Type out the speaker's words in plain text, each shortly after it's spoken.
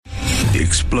the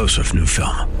explosive new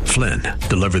film, Flynn,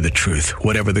 deliver the truth,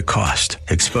 whatever the cost,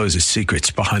 exposes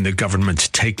secrets behind the government's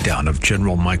takedown of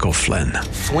General Michael Flynn.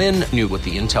 Flynn knew what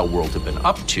the intel world had been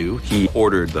up to. He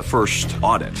ordered the first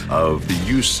audit of the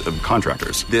use of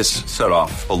contractors. This set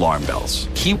off alarm bells.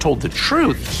 He told the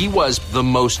truth. He was the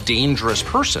most dangerous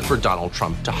person for Donald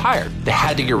Trump to hire. They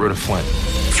had to get rid of Flynn.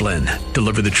 Flynn,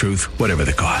 deliver the truth, whatever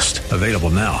the cost. Available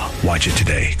now. Watch it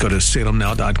today. Go to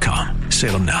salemnow.com.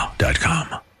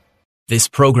 salemnow.com. This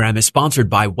program is sponsored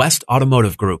by West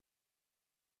Automotive Group.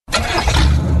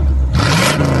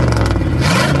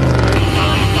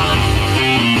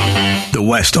 The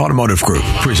West Automotive Group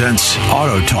presents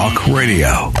Auto Talk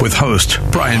Radio with host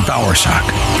Brian Bowersock.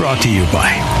 Brought to you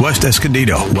by West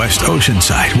Escondido, West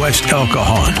Oceanside, West El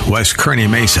Cajon, West Kearney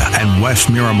Mesa, and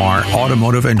West Miramar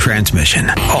Automotive and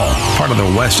Transmission. All part of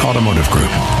the West Automotive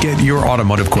Group. Get your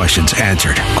automotive questions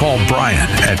answered. Call Brian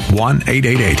at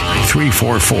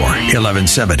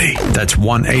 1-888-344-1170. That's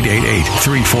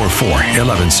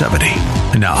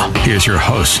 1-888-344-1170. Now, here's your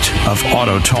host of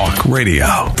Auto Talk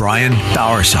Radio, Brian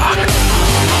Bowersock.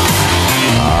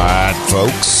 All right,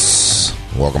 folks.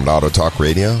 Welcome to Auto Talk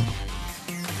Radio.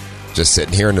 Just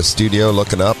sitting here in the studio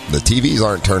looking up. The TVs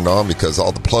aren't turned on because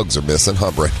all the plugs are missing,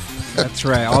 huh, Brent? That's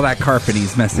right. All that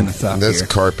carpeting's messing us up This here.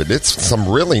 carpet. It's some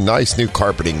really nice new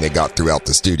carpeting they got throughout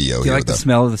the studio. Do you like the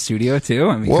smell of the studio, too?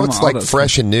 I mean, well, it's like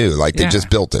fresh and new. Like they just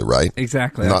built it, right?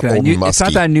 Exactly. Not like old and musky. It's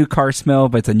not that new car smell,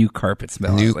 but it's a new carpet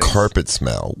smell. New carpet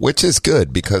smell, which is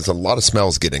good because a lot of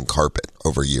smells get in carpet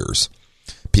over years.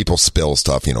 People spill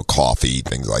stuff, coffee,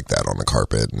 things like that on the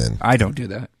carpet. And then I don't do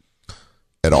that.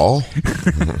 At all?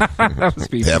 I was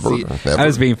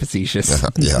being facetious.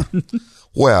 Yeah.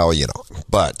 Well,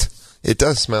 but it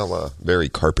does smell very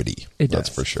carpety. That's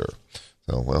for sure.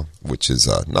 So, which is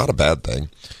not a bad thing.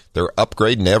 They're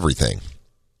upgrading everything,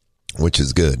 which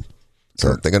is good.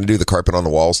 So they're going to do the carpet on the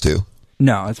walls too?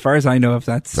 No, as far as I know, if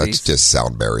that's safe. Just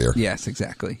sound barrier. Yes,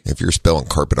 exactly. If you're spilling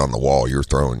carpet on the wall, you're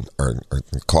throwing or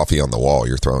coffee on the wall,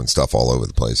 you're throwing stuff all over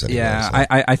the place. Anyway, yeah, so.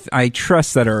 I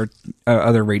trust that our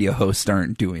other radio hosts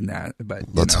aren't doing that. But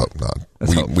let's hope not.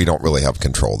 We don't really have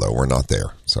control though. We're not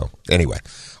there. So anyway,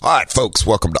 all right, folks,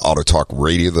 welcome to Auto Talk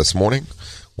Radio this morning.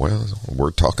 Well,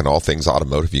 we're talking all things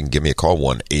automotive. You can give me a call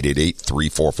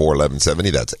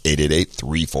 1-888-344-1170. That's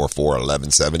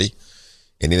 888-344-1170.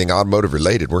 Anything automotive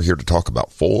related, we're here to talk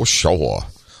about for sure.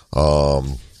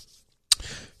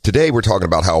 Today, we're talking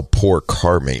about how poor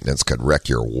car maintenance could wreck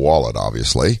your wallet,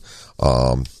 obviously.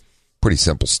 Pretty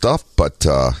simple stuff, but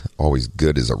always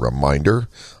good as a reminder.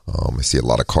 I see a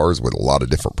lot of cars with a lot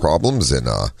of different problems, and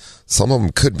some of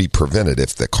them could be prevented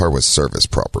if the car was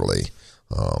serviced properly.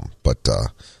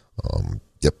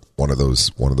 Yep, one of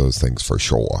those things for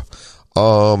sure.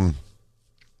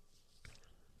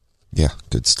 Yeah,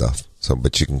 good stuff. So,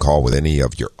 but you can call with any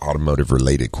of your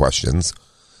automotive-related questions.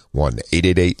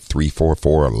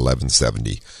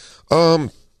 1-888-344-1170. I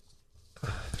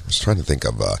was trying to think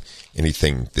of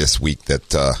anything this week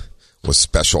that was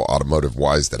special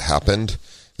automotive-wise that happened.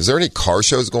 Is there any car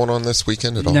shows going on this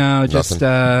weekend at all? No, just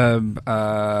a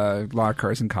lot of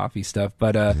cars and coffee stuff.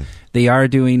 But they are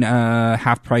doing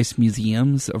half-price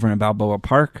museums over in Balboa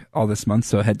Park all this month.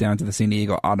 So head down to the San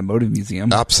Diego Automotive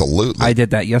Museum. Absolutely. I did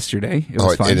that yesterday. It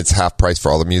was fun. And it's half price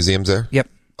for all the museums there? Yep.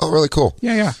 Oh, really cool.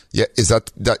 Yeah. Yeah, is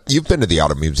that you've been to the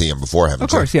Auto Museum before, haven't you?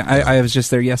 Of course, yeah. I was just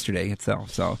there yesterday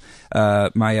itself. So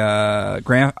my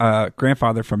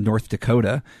grandfather from North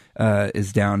Dakota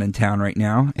is down in town right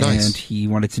now. Nice.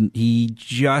 And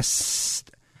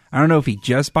I don't know if he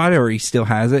just bought it or he still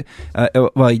has it.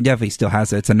 Well, he definitely still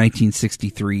has it. It's a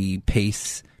 1963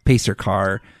 Pacer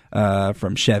car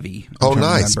from Chevy. Oh,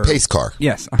 nice. Pace car.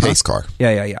 Yes. Pace car.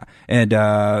 Yeah. And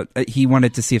he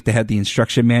wanted to see if they had the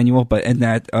instruction manual, but in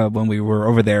that when we were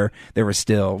over there, they were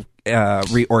still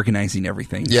reorganizing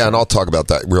everything. Yeah, and I'll talk about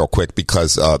that real quick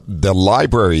because the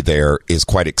library there is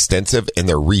quite extensive, and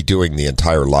they're redoing the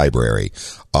entire library.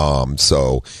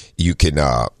 So you can,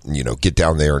 get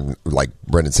down there and, like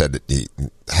Brendan said,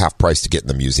 half price to get in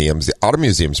the museums. The Auto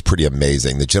Museum is pretty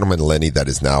amazing. The gentleman, Lenny, that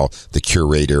is now the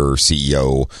curator,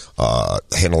 CEO,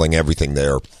 handling everything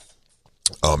there,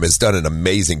 has done an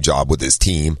amazing job with his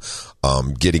team,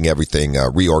 getting everything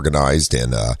reorganized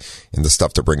and the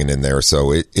stuff they're bringing in there.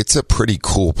 So it's a pretty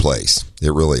cool place.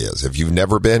 It really is. If you've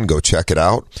never been, go check it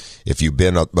out. If you've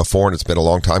been before and it's been a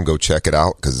long time, go check it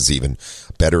out because it's even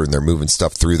better and they're moving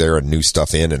stuff through there and new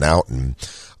stuff in and out. And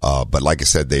but like I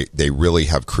said, they really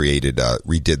have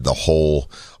redid the whole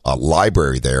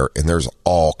library there, and there's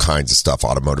all kinds of stuff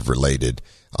automotive related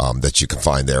that you can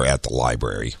find there at the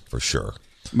library for sure.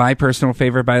 My personal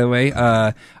favorite, by the way,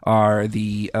 are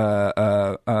the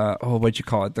what'd you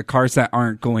call it? The cars that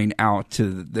aren't going out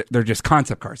to. They're just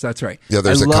concept cars. That's right. Yeah,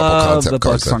 there's I a couple love concept the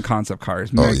cars books on concept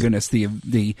cars. My goodness,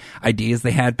 the ideas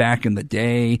they had back in the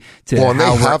day to Well, and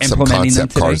how they we're have some implementing them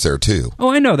concept today. cars there too. Oh,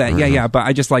 I know that. Yeah. But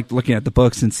I just like looking at the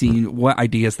books and seeing what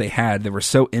ideas they had. They were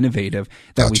so innovative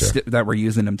that Gotcha. that we're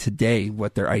using them today.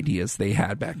 What their ideas they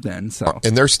had back then. So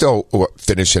And they're still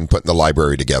finishing putting the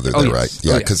library together there, yes. right? Oh,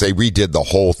 Yeah, yeah. because they redid the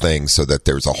whole thing so that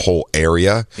there's a whole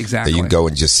area Exactly. that you can go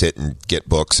and just sit and get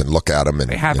books and look at them. And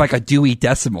they have like a Dewey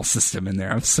Decimal System in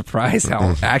there. I'm surprised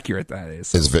how accurate that is.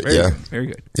 So very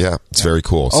good. Yeah, it's very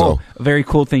cool. Oh, So a very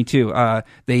cool thing too.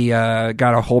 They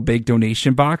got a whole big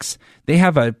donation box. They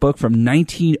have a book from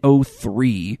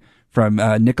 1903 from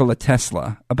Nikola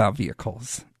Tesla about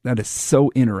vehicles. That is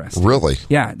so interesting. Really?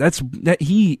 Yeah, that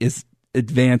he is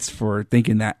advanced for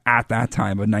thinking that at that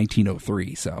time of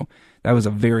 1903. So that was a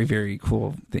very, very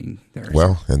cool thing there.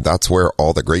 well, and that's where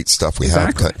all the great stuff we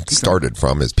have started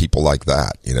from is people like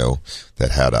that,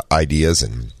 that had ideas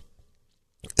and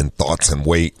thoughts and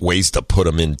ways to put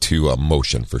them into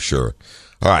motion for sure.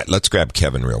 All right, let's grab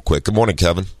Kevin real quick. Good morning,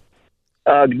 Kevin.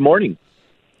 Good morning.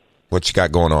 What you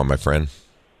got going on, my friend?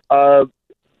 Are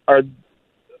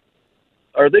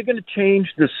they going to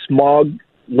change the smog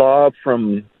law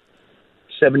from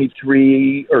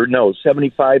 75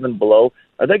 and below?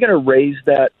 Are they going to raise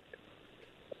that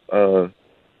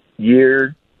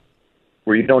year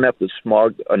where you don't have to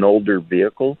smog an older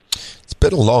vehicle? It's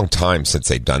been a long time since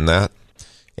they've done that,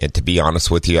 and to be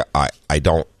honest with you, I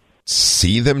don't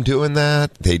see them doing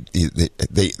that.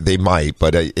 They might,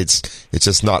 but it's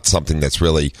just not something that's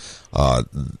really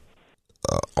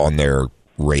on their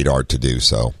radar to do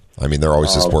so. I mean, they're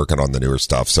always just working on the newer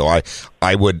stuff. So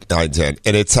I would, and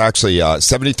it's actually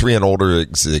 73 and older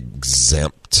is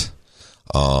exempt.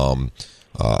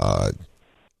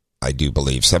 I do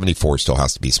believe 74 still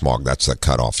has to be smog. That's the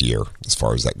cutoff year as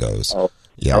far as that goes. Oh,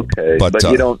 yeah, okay, but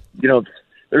you don't.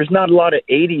 There's not a lot of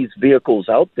 80s vehicles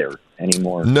out there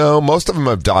anymore. No, most of them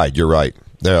have died. You're right.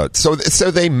 So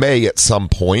they may at some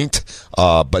point,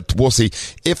 but we'll see.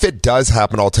 If it does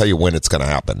happen, I'll tell you when it's going to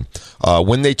happen.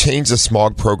 When they change the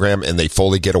smog program and they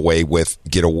fully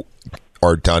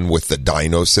are done with the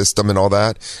dyno system and all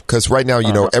that. Because right now,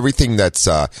 everything that's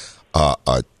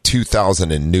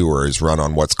 2000 and newer is run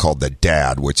on what's called the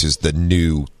DAD, which is the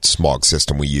new smog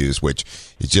system we use, which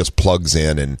it just plugs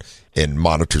in and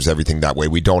monitors everything that way.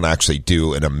 We don't actually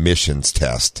do an emissions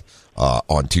test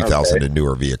on 2000 and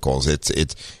newer vehicles.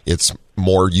 It's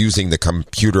more using the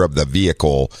computer of the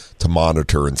vehicle to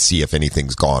monitor and see if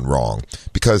anything's gone wrong,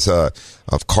 because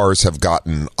of cars have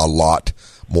gotten a lot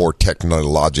more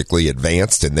technologically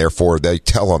advanced, and therefore they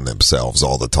tell on themselves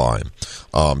all the time.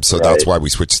 So that's why we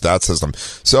switched to that system.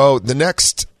 So the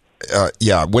next,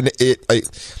 when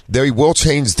they will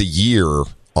change the year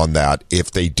on that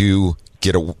if they do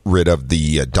get rid of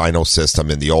the dyno system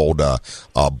in the old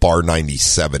Bar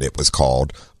 97, it was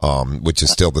called, which is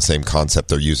still the same concept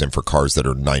they're using for cars that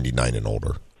are 99 and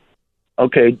older.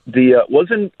 Okay,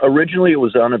 wasn't originally it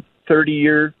was on a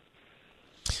 30-year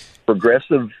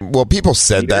progressive. Well, people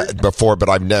said that before, but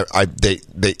I've never.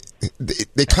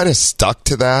 They kind of stuck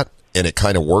to that, and it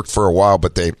kind of worked for a while,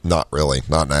 but not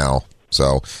now.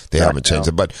 So they haven't changed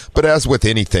it. But as with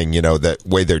anything, that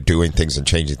way they're doing things and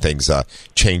changing things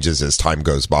changes as time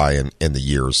goes by in the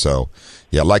years. So,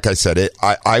 yeah, like I said,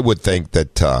 I would think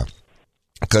that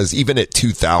because even at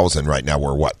 2000 right now,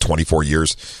 we're 24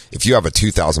 years. If you have a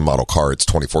 2000 model car, it's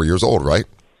 24 years old, right?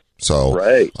 So,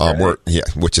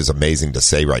 which is amazing to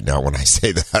say right now when I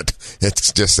say that.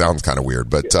 It just sounds kind of weird,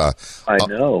 but I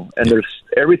know. And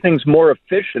everything's more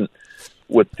efficient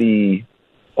with the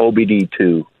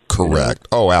OBD2. Correct.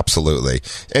 Oh, absolutely.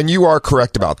 And you are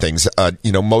correct about things.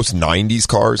 Most 90s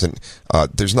cars, and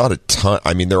there's not a ton.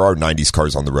 I mean, there are 90s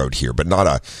cars on the road here, but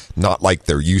not like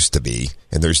there used to be.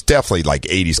 And there's definitely like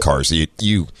 80s cars.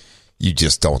 You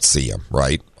just don't see them,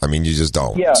 right? I mean, you just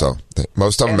don't. Yeah. So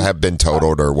most of them have been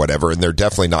totaled or whatever, and they're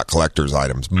definitely not collector's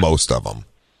items, most of them.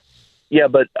 Yeah,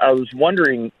 but I was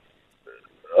wondering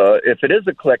if it is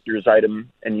a collector's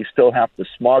item and you still have to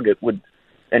smog it,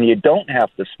 and you don't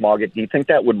have to smog it, do you think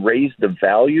that would raise the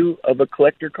value of a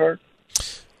collector car?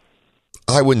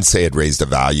 I wouldn't say it raised the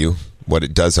value. What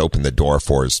it does open the door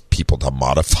for is people to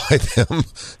modify them,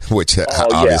 which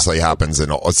obviously happens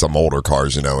in some older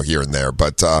cars, here and there.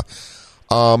 But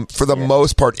for the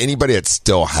most part, anybody that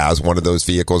still has one of those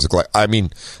vehicles,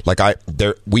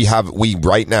 we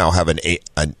right now have an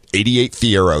 88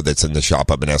 Fiero that's in the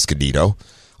shop up in Escondido.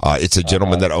 It's a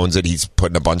gentleman that owns it. He's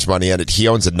putting a bunch of money in it. He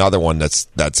owns another one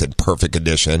that's in perfect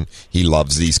condition. He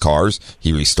loves these cars.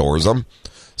 He restores them.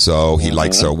 So he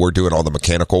likes, so we're doing all the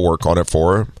mechanical work on it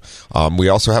for him. We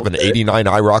also have an 89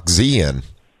 IROC Z in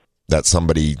that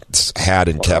somebody had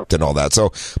and kept and all that.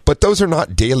 So, but those are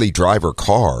not daily driver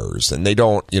cars, and they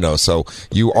don't, so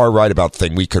you are right about the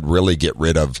thing. We could really get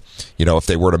rid of, if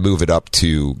they were to move it up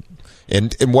to,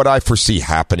 and what I foresee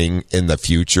happening in the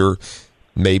future,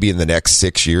 maybe in the next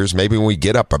 6 years, maybe when we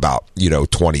get up about,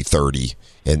 2030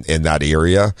 in that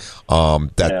area,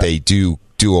 they do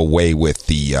away with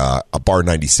the a bar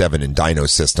 97 and dyno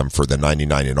system for the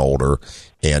 99 and older,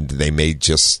 and they may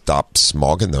just stop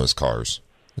smogging those cars.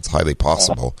 It's highly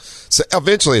possible. So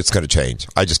eventually it's going to change.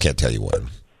 I just can't tell you when.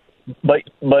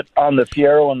 But on the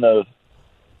Fiero and the,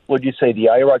 would you say the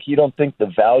IROC, you don't think the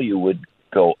value would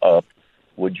go up,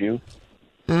 would you?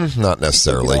 Not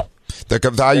necessarily. The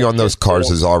value on those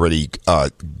cars is already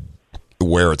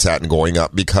where it's at and going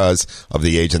up because of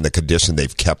the age and the condition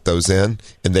they've kept those in,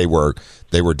 and they were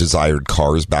desired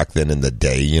cars back then in the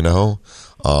day,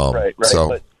 Right.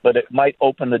 So, but it might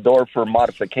open the door for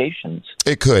modifications.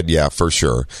 It could, yeah, for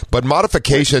sure. But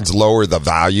modifications lower the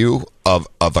value of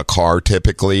a car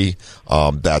typically.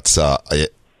 That's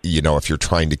if you're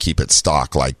trying to keep it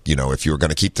stock, like, if you were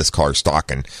going to keep this car stock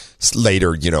and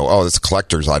later, it's a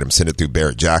collector's item, send it through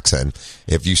Barrett Jackson.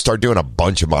 If you start doing a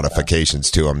bunch of modifications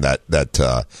to them, then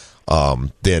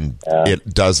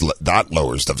it does,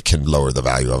 that can lower the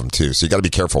value of them too. So you got to be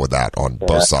careful with that on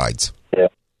both sides.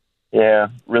 Yeah,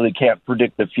 really can't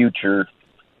predict the future.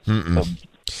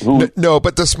 No,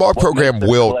 but the smog program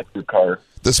will.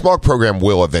 The smog program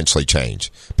will eventually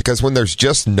change because when there's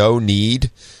just no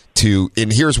need to,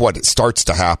 and here's what it starts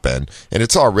to happen, and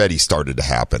it's already started to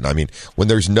happen. I mean, when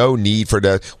there's no need for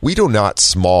that, we do not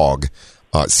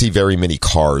see very many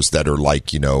cars that are like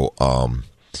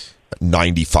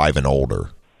 95 and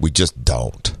older. We just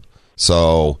don't.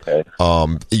 So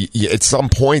at some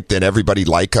point, then everybody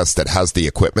like us that has the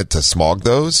equipment to smog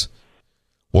those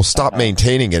will stop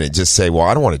maintaining it and just say, well,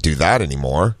 I don't want to do that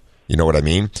anymore. You know what I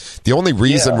mean? The only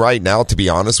reason right now, to be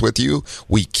honest with you,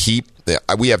 we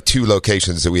have two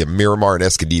locations. So we have Miramar and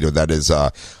Escondido that is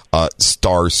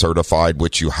STAR certified,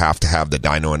 which you have to have the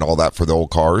dyno and all that for the old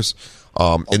cars.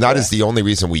 And that is the only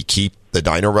reason we keep the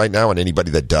dyno right now, and anybody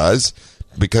that does.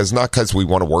 Because not because we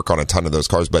want to work on a ton of those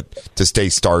cars, but to stay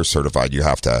STAR certified, you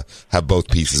have to have both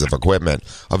pieces of equipment.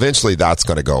 Eventually, that's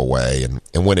going to go away,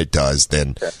 and when it does,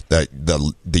 then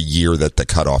the year that the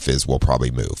cutoff is will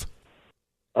probably move.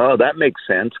 Oh, that makes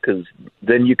sense because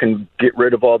then you can get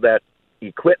rid of all that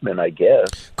equipment, I guess.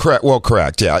 Correct. Well,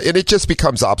 correct. Yeah, and it just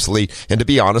becomes obsolete. And to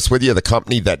be honest with you, the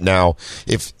company that now,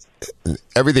 if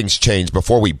everything's changed,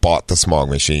 before we bought the smog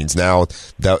machines, now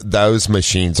those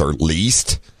machines are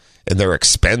leased. And they're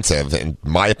expensive. In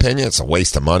my opinion, it's a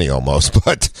waste of money almost.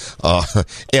 But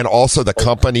and also the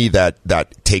company that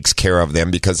takes care of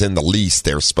them, because in the lease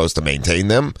they're supposed to maintain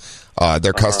them.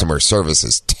 Their customer service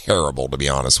is terrible, to be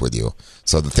honest with you.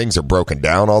 So the things are broken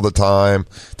down all the time.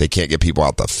 They can't get people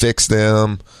out to fix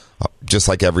them. Just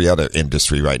like every other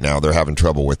industry right now, they're having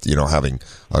trouble with having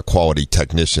quality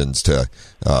technicians to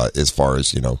as far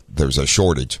as there's a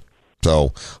shortage.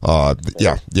 So,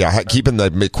 keeping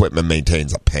the equipment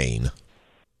maintain's a pain.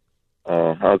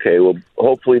 Okay. Well,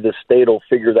 hopefully the state will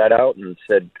figure that out and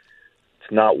said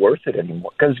it's not worth it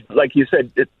anymore. Because, like you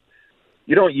said,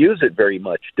 you don't use it very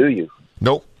much, do you?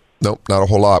 Nope, not a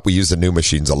whole lot. We use the new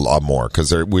machines a lot more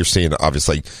because we're seeing,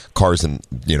 obviously, cars in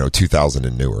 2000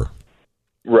 and newer.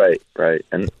 Right.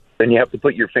 And then you have to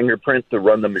put your fingerprint to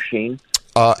run the machine?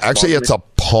 Actually, it's a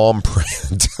palm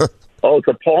print. Oh, it's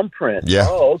a palm print. Yeah.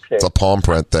 Oh, okay. It's a palm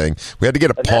print thing. We had to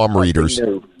get palm readers.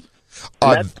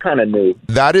 That's kind of new.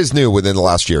 That is new within the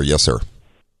last year. Yes, sir.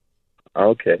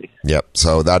 Okay. Yep.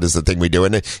 So that is the thing we do.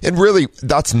 And really,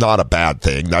 that's not a bad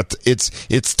thing.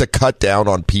 It's to cut down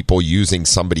on people using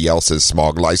somebody else's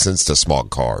smog license to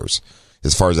smog cars.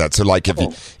 As far as that. So like we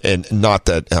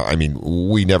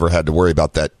never had to worry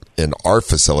about that in our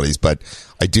facilities, but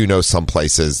I do know some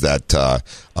places that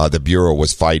the Bureau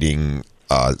was fighting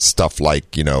stuff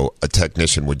like, a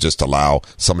technician would just allow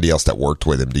somebody else that worked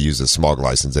with him to use a smog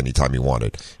license anytime he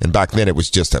wanted. And back then it was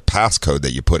just a passcode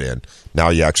that you put in. Now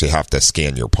you actually have to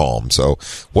scan your palm. So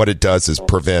what it does is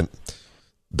prevent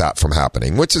that from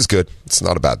happening, which is good. It's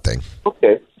not a bad thing.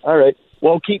 Okay. All right.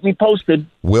 Well, keep me posted.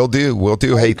 Will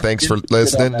do. Hey, thanks for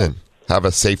listening and have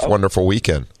a safe, wonderful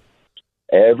weekend.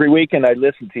 Every weekend I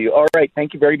listen to you. All right.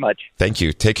 Thank you very much. Thank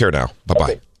you. Take care now. Bye-bye.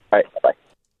 Okay. All right. Bye-bye.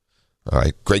 All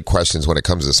right, great questions when it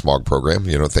comes to the smog program.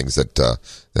 Things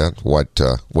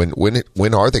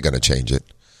when are they going to change it?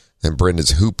 And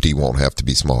Brenda's hoopty won't have to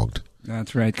be smogged.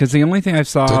 That's right, because the only thing I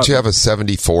saw... Don't you have a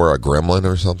 74 Gremlin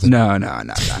or something? No.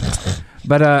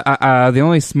 But the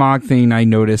only smog thing I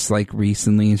noticed like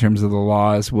recently in terms of the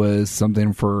laws was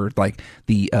something for like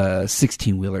the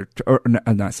 16-wheeler or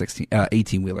not 16,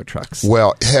 18-wheeler trucks.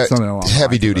 Well, Something along the heavy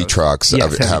lines of duty those. trucks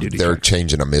Yes, they're trucks.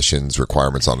 changing emissions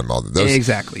requirements on them. All those,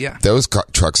 Exactly, yeah. Those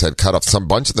trucks had cut off. Some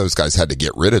bunch of those guys had to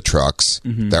get rid of trucks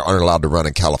that aren't allowed to run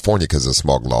in California because of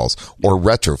smog laws, or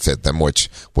retrofit them, which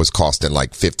was costing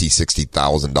like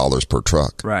 $50,000-$60,000 per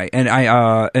truck. Right, and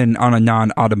and on a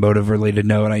non-automotive related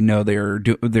note, I know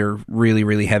they're really,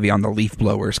 really heavy on the leaf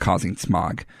blowers causing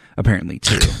smog, apparently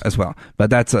too, as well. But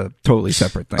that's a totally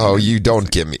separate thing. Oh, you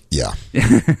don't get me. Yeah.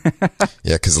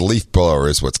 Because the leaf blower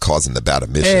is what's causing the bad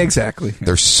emissions. Exactly.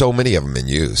 There's so many of them in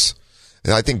use.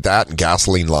 And I think that and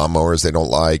gasoline lawnmowers they don't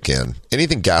like, and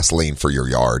anything gasoline for your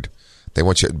yard. They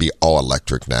want you to be all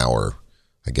electric now, or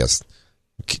I guess,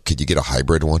 could you get a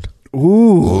hybrid one?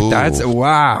 Ooh, that's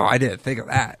wow! I didn't think of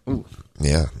that. Ooh.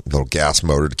 Yeah, little gas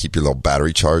motor to keep your little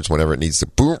battery charged whenever it needs to.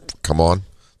 Boom, come on,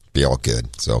 be all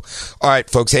good. So, all right,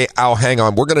 folks. Hey, Al, hang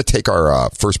on. We're going to take our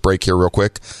first break here real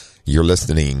quick. You're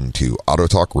listening to Auto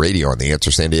Talk Radio on the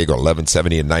Answer San Diego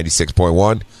 1170 and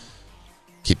 96.1.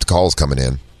 Keep the calls coming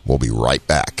in. We'll be right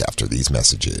back after these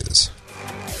messages.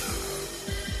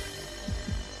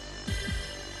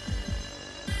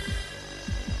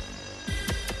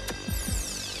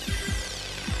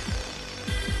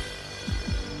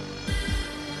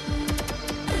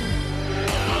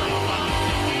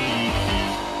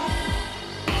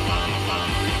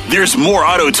 There's more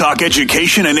Auto Talk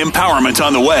education and empowerment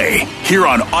on the way here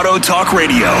on Auto Talk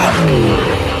Radio.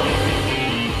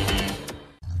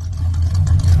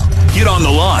 Get on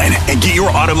the line and get your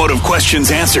automotive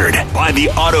questions answered by the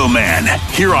Auto Man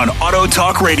here on Auto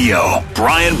Talk Radio.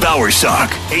 Brian Bowersock,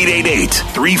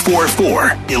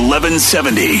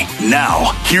 888-344-1170.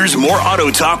 Now, here's more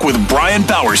Auto Talk with Brian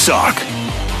Bowersock.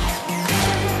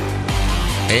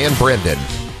 And Brendan.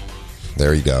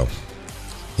 There you go.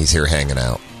 He's here hanging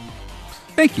out.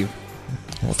 Thank you.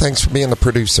 Well, thanks for being the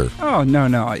producer. Oh, no.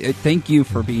 Thank you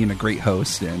for being a great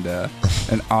host and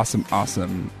an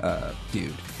awesome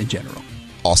dude in general.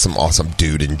 Awesome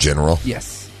dude in general.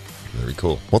 Yes. Very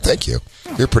cool. Well, thank you.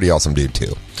 You're a pretty awesome dude,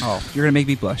 too. Oh, you're going to make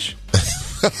me blush.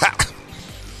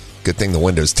 Good thing the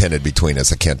window's tinted between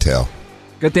us. I can't tell.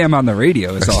 Good thing I'm on the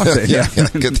radio is all I'm saying.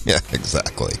 yeah,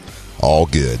 exactly. All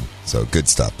good. So good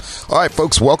stuff. All right,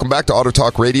 folks, welcome back to Auto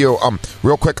Talk Radio.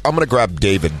 Real quick, I'm going to grab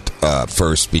David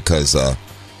first because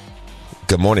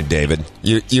good morning, David.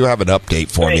 You have an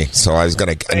update for me, so I was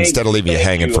going to instead of leaving you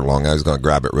hanging for long, I was going to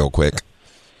grab it real quick.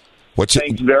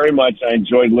 Thanks very much. I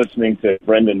enjoyed listening to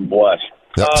Brendan blush.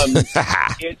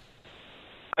 I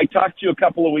talked to you a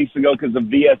couple of weeks ago because the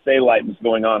VSA light was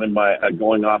going off in my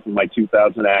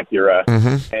 2000 Acura,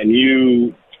 and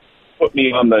you put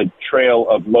me on the trail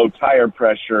of low tire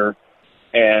pressure,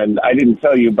 and I didn't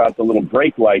tell you about the little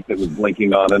brake light that was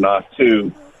blinking on and off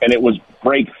too, and it was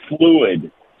brake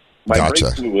fluid. My brake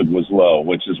fluid was low,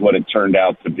 which is what it turned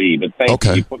out to be, but thank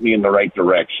you. You put me in the right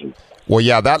direction. Well,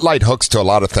 yeah, that light hooks to a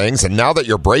lot of things, and now that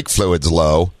your brake fluid's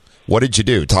low, what did you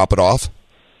do? Top it off?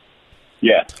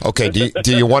 Yeah. Okay,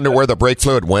 do you wonder where the brake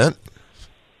fluid went?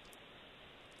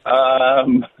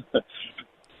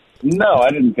 No, I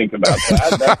didn't think about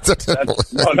that.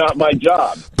 That's not my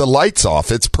job. The light's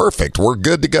off. It's perfect. We're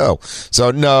good to go. So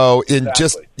no, in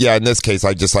this case,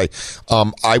 I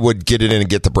would get it in and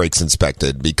get the brakes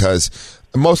inspected because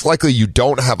most likely you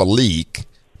don't have a leak,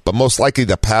 but most likely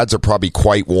the pads are probably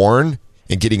quite worn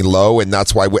and getting low, and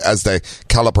that's why as the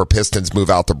caliper pistons move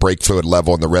out, the brake fluid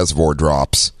level in the reservoir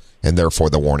drops, and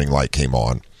therefore the warning light came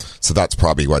on. So that's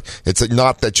probably what it's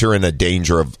not that you're in a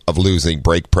danger of losing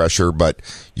brake pressure, but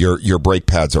your brake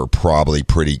pads are probably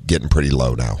getting pretty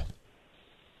low now.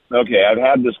 Okay, I've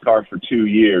had this car for 2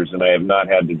 years and I have not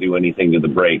had to do anything to the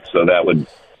brakes, so that would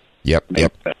Yep.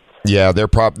 Yeah, they're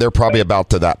probably about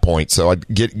to that point. So I'd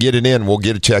get it in, we'll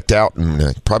get it checked out, and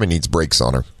it probably needs brakes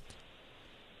on her.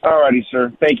 All righty,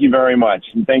 sir. Thank you very much,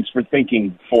 and thanks for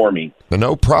thinking for me.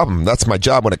 No problem. That's my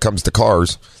job when it comes to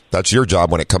cars. That's your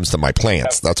job when it comes to my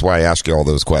plants. That's why I ask you all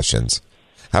those questions.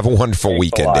 Have a wonderful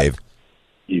weekend, Dave.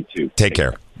 You too. Take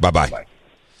care. Bye-bye.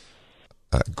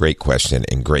 Great question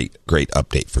and great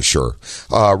update for sure.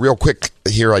 Real quick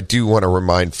here, I do want to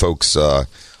remind folks,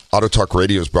 Auto Talk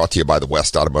Radio is brought to you by the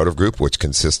West Automotive Group, which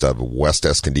consists of West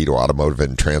Escondido Automotive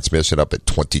and Transmission up at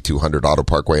 2200 Auto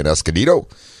Parkway in Escondido.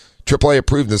 AAA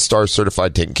approved and STAR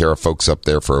certified, taking care of folks up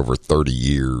there for over 30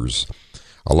 years.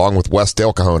 Along with West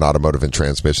El Cajon Automotive and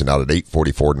Transmission out at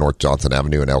 844 North Johnson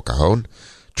Avenue in El Cajon.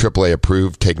 AAA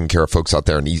approved, taking care of folks out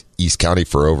there in East County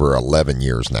for over 11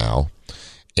 years now.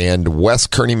 And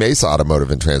West Kearny Mesa Automotive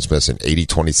and Transmission,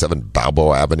 8027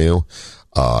 Balboa Avenue.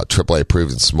 AAA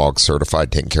approved and smog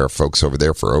certified, taking care of folks over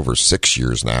there for over 6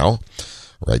 years now,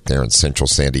 right there in central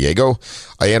San Diego.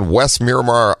 And West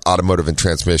Miramar Automotive and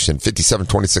Transmission,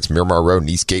 5726 Miramar Road,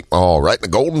 Eastgate Mall, right in the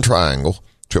Golden Triangle.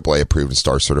 AAA approved and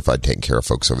star certified, taking care of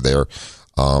folks over there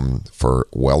for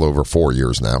well over 4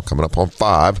 years now, coming up on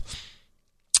 5.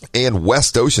 And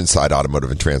West Oceanside Automotive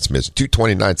and Transmission,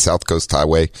 229 South Coast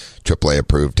Highway, AAA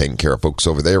approved, taking care of folks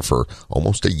over there for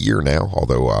almost a year now,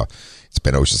 although it's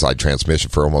been Oceanside Transmission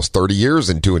for almost 30 years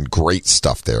and doing great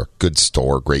stuff there. Good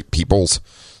store, great peoples.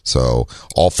 So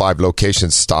all 5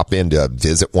 locations, stop in to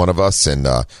visit one of us, and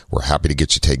we're happy to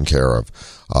get you taken care of.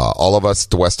 All of us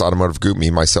at the West Automotive Group, me,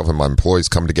 myself, and my employees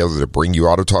come together to bring you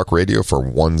Auto Talk Radio for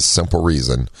one simple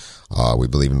reason. We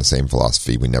believe in the same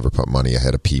philosophy. We never put money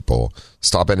ahead of people.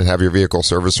 Stop in and have your vehicle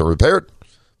serviced or repaired.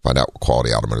 Find out what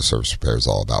quality automotive service repair is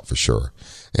all about for sure.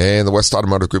 And the West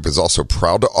Automotive Group is also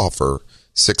proud to offer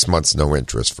 6 months no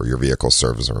interest for your vehicle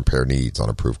service and repair needs on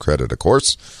approved credit, of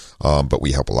course. But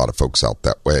we help a lot of folks out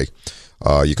that way.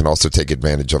 You can also take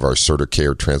advantage of our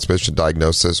CertiCare transmission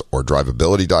diagnosis or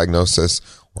drivability diagnosis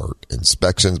or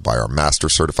inspections by our master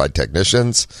certified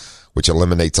technicians, which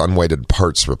eliminates unweighted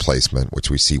parts replacement, which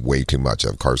we see way too much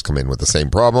of. Cars come in with the same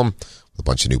problem, with a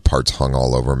bunch of new parts hung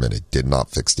all over them, and it did not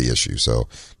fix the issue. So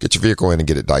get your vehicle in and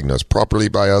get it diagnosed properly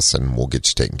by us, and we'll get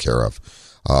you taken care of.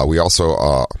 We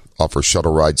also offer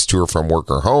shuttle rides to or from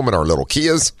work or home in our little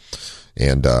Kias,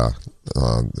 and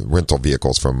rental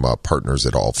vehicles from partners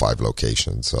at all 5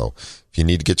 locations. So if you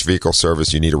need to get your vehicle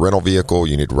serviced, you need a rental vehicle,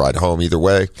 you need to ride home, either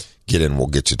way, get in, we'll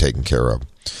get you taken care of.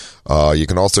 You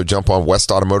can also jump on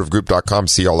westautomotivegroup.com,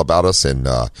 see all about us, and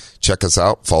check us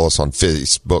out. Follow us on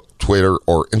Facebook, Twitter,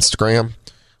 or Instagram,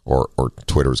 or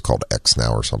Twitter is called X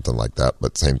now or something like that,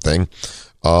 but same thing.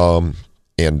 And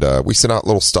we send out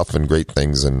little stuff and great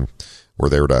things, and we're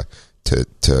there to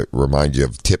remind you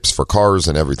of tips for cars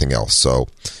and everything else. So,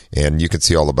 and you can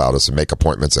see all about us and make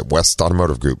appointments at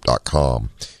westautomotivegroup.com.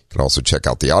 You can also check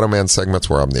out the Automan segments,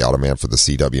 where I'm the Automan for the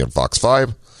CW and Fox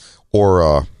 5,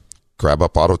 or grab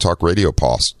up Auto Talk Radio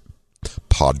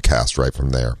podcast right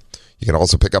from there. You can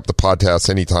also pick up the podcast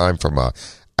anytime from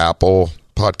Apple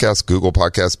Podcasts, Google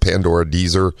Podcasts, Pandora,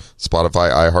 Deezer,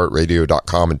 Spotify,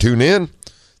 iHeartRadio.com, and tune in.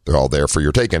 They're all there for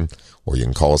your taking. Or you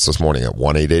can call us this morning at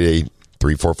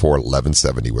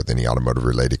 1-888-344-1170 with any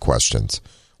automotive-related questions.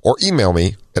 Or email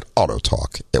me at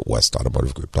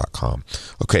autotalk@westautomotivegroup.com.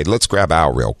 Okay, let's grab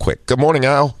Al real quick. Good morning,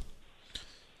 Al.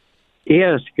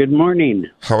 Yes, good morning.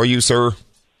 How are you, sir?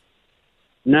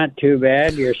 Not too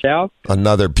bad. Yourself?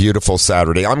 Another beautiful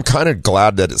Saturday. I'm kind of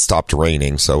glad that it stopped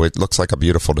raining, so it looks like a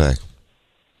beautiful day.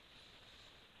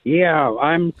 Yeah,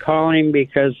 I'm calling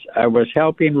because I was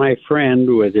helping my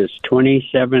friend with his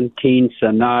 2017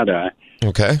 Sonata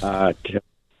to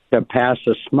pass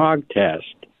a smog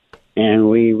test. And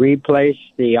we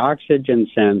replaced the oxygen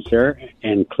sensor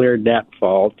and cleared that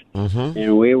fault. Mm-hmm.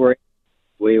 And we were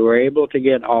able to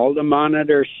get all the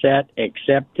monitors set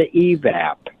except the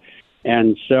EVAP.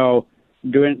 And so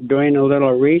doing a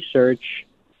little research,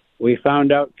 we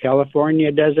found out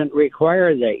California doesn't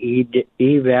require the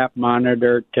EVAP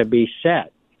monitor to be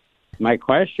set. My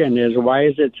question is, why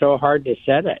is it so hard to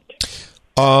set it?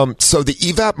 So the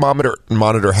EVAP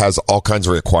monitor has all kinds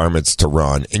of requirements to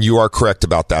run, and you are correct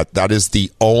about that. That is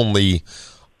the only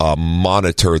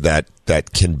monitor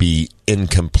that can be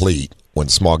incomplete when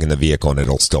smogging the vehicle, and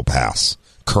it'll still pass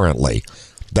currently.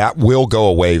 That will go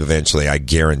away eventually, I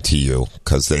guarantee you,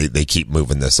 because they keep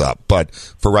moving this up. But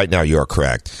for right now, you are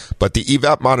correct. But the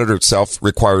EVAP monitor itself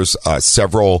requires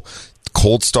several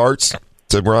cold starts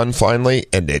to run finally,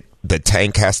 and the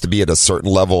tank has to be at a certain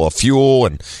level of fuel.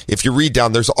 And if you read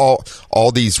down, there's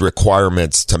all these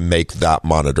requirements to make that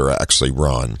monitor actually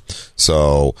run.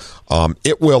 So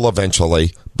it will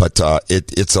eventually, but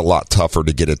it's a lot tougher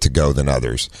to get it to go than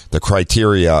others. The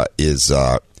criteria is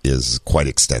quite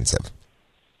extensive.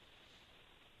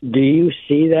 Do you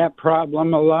see that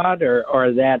problem a lot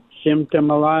or that symptom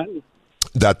a lot?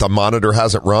 That the monitor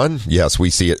hasn't run? Yes,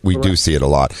 we see it. We do see it a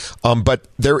lot. But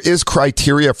there is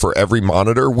criteria for every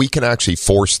monitor. We can actually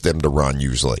force them to run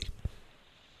usually.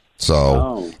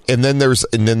 So, and then there's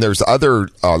other,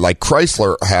 like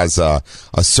Chrysler has a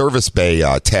service bay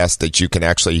test that you can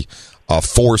actually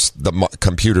force the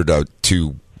computer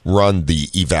to run the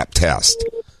EVAP test.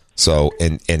 So,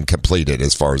 and complete it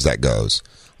as far as that goes.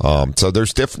 So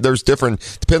there's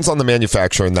different, depends on the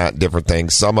manufacturer and that different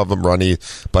things. Some of them run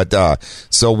but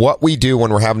so what we do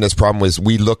when we're having this problem is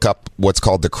we look up what's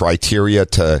called the criteria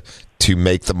to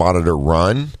make the monitor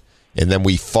run, and then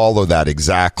we follow that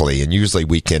exactly, and usually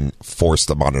we can force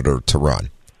the monitor to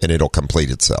run and it'll complete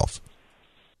itself.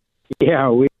 Yeah,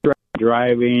 we tried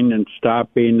driving and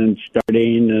stopping and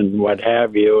starting and what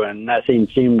have you, and nothing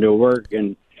seemed to work.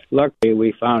 And luckily,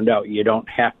 we found out you don't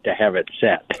have to have it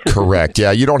set. Correct.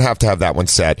 Yeah, you don't have to have that one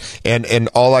set. And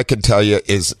all I can tell you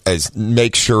is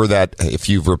make sure that if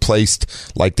you've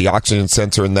replaced like the oxygen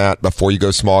sensor in that before you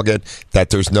go smog it, that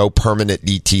there's no permanent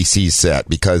DTC set,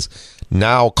 because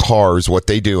now cars, what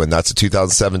they do, and that's a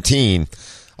 2017,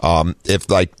 if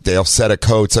like they'll set a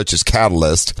code such as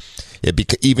Catalyst,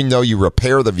 even though you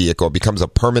repair the vehicle, it becomes a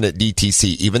permanent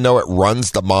DTC. Even though it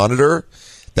runs the monitor,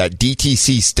 that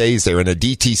DTC stays there, and a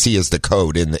DTC is the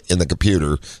code in the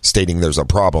computer stating there's a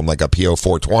problem, like a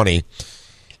P0420.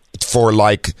 For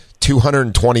like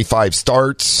 225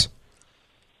 starts,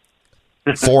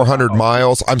 400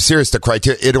 miles. I'm serious. The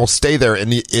criteria, it'll stay there,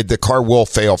 and the car will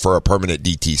fail for a permanent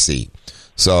DTC.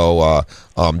 So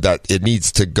that it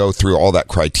needs to go through all that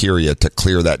criteria to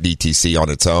clear that DTC on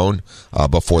its own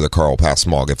before the car will pass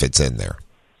smog if it's in there.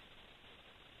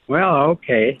 Well,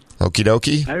 okay. Okie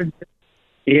dokie.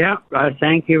 Yeah,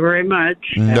 thank you very much.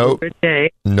 Have a good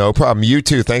day. No problem. You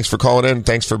too. Thanks for calling in.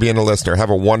 Thanks for being a listener.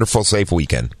 Have a wonderful, safe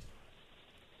weekend.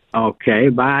 Okay,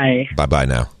 bye. Bye-bye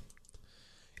now.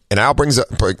 And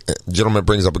gentleman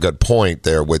brings up a good point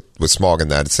there with smog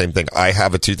and that. Same thing. I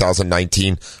have a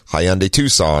 2019 Hyundai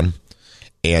Tucson,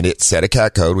 and it set a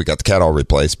CAT code. We got the CAT all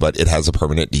replaced, but it has a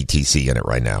permanent DTC in it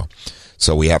right now.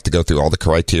 So we have to go through all the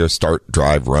criteria, start,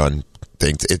 drive, run,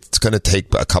 things. It's going to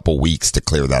take a couple weeks to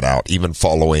clear that out, even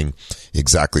following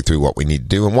exactly through what we need to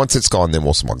do. And once it's gone, then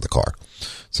we'll smog the car.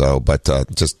 So, but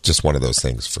just one of those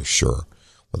things for sure,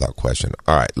 without question.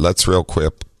 All right, let's real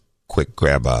quick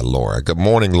grab Laura. Good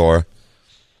morning, Laura.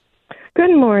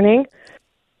 Good morning.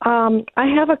 I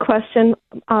have a question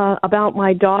about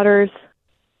my daughter's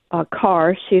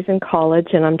car. She's in college,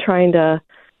 and I'm trying to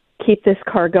keep this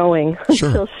car going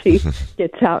until she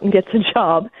gets out and gets a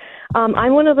job.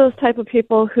 I'm one of those type of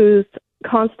people who's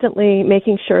constantly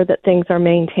making sure that things are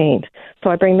maintained.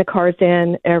 So I bring the cars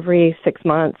in every 6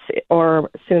 months or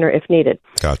sooner if needed.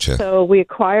 Gotcha. So we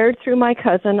acquired through my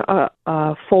cousin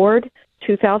a Ford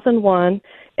 2001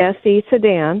 SE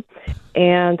sedan,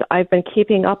 and I've been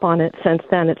keeping up on it since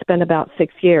then. It's been about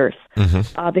 6 years.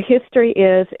 Mm-hmm. The history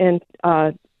is in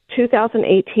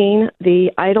 2018,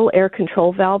 the idle air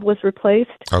control valve was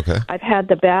replaced. Okay. I've had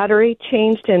the battery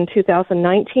changed in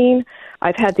 2019.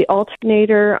 I've had the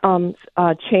alternator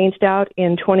changed out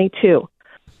in 22.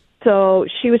 So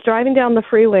she was driving down the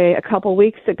freeway a couple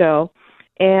weeks ago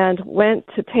and went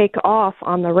to take off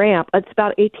on the ramp. It's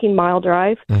about 18-mile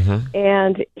drive. Mm-hmm.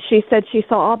 And she said she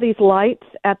saw all these lights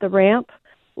at the ramp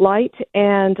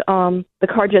and the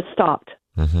car just stopped.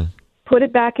 Mm-hmm. Put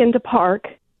it back into park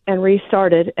and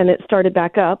restarted, and it started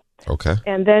back up. Okay.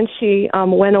 And then she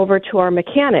went over to our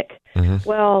mechanic. Mm-hmm.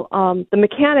 Well, the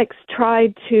mechanics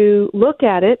tried to look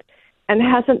at it and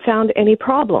hasn't found any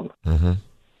problem. Mm-hmm.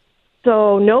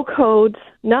 So no codes,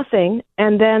 nothing.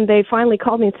 And then they finally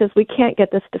called me and says, we can't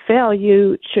get this to fail.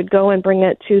 You should go and bring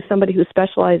it to somebody who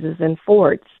specializes in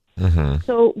Fords. Mm-hmm.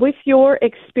 So with your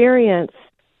experience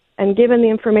and given the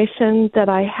information that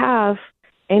I have,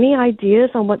 any ideas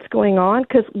on what's going on?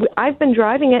 Because I've been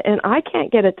driving it and I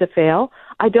can't get it to fail.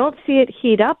 I don't see it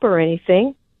heat up or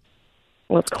anything.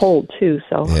 Well, it's cold too,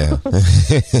 so. Yeah.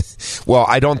 Well,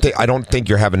 I don't think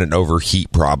you're having an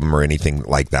overheat problem or anything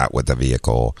like that with the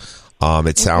vehicle.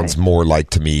 It sounds more like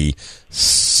to me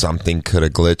something could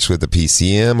have glitched with the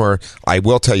PCM, or I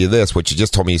will tell you this, what you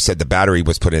just told me, you said the battery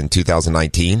was put in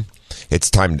 2019. It's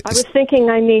time. I was thinking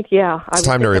It's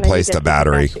time to replace the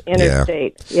battery.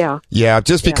 Yeah,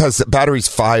 just because the battery's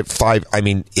five. I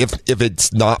mean, if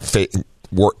it's not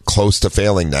close to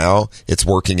failing now, it's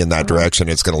working in that direction.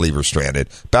 It's going to leave her stranded.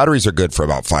 Batteries are good for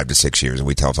about 5 to 6 years, and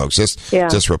we tell folks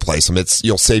just replace them.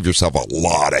 You'll save yourself a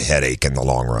lot of headache in the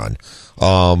long run.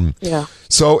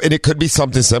 So, and it could be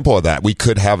something simple of that. We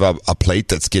could have a plate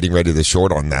that's getting ready to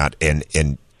short on that, and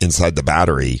inside the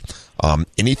battery.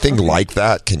 Anything like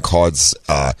that can cause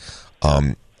a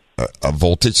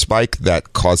voltage spike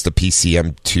that caused the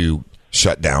PCM to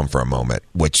shut down for a moment,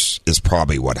 which is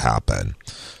probably what happened.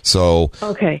 So,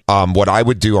 what I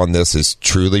would do on this is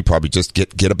truly probably just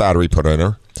get a battery put in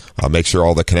her. Make sure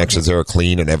all the connections are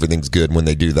clean and everything's good when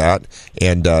they do that,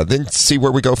 and then see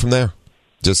where we go from there.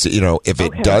 Just, if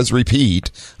it does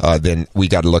repeat, then we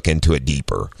got to look into it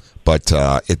deeper. But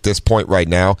at this point right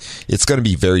now, it's going to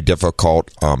be very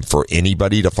difficult for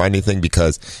anybody to find anything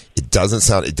because it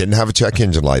didn't have a check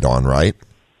engine light on, right?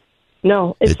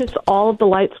 No, it's just all of the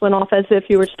lights went off as if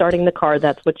you were starting the car.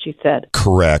 That's what she said.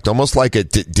 Correct. Almost like it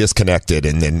disconnected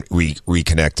and then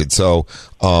reconnected. So,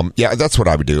 yeah, that's what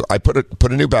I would do. I put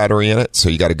a new battery in it, so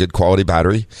you got a good quality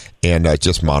battery, and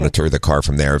just monitor the car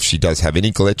from there. If she does have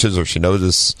any glitches or she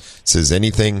notices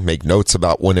anything, make notes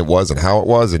about when it was and how it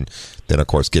was, and then, of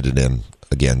course, get it in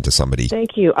again to somebody.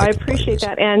 Thank you. I appreciate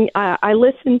that. And I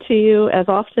listen to you as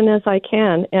often as I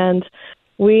can, and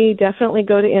we definitely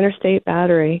go to Interstate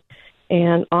Battery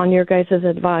and on your guys'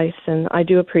 advice, and I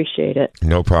do appreciate it.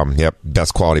 No problem. Yep,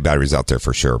 best quality batteries out there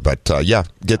for sure. But yeah,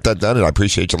 get that done, and I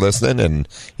appreciate you listening,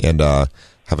 and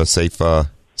have a safe,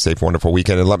 wonderful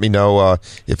weekend. And let me know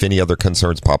if any other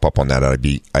concerns pop up on that. I'd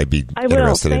be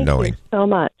interested in knowing. Thank you so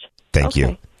much. Thank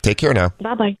you. Take care now.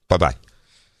 Bye-bye. Bye-bye.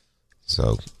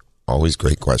 So, always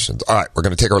great questions. All right, we're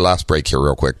going to take our last break here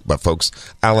real quick. But, folks,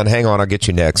 Alan, hang on. I'll get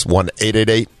you next.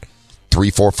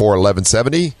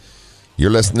 1-888-344-1170. You're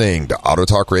listening to Auto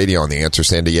Talk Radio on The Answer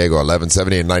San Diego,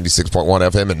 1170 and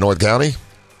 96.1 FM in North County.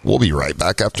 We'll be right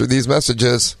back after these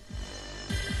messages.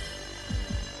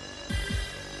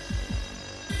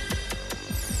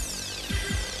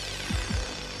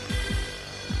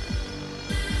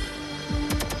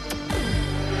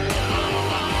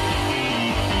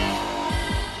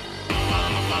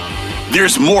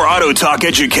 There's more Auto Talk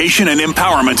education and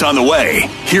empowerment on the way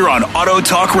here on Auto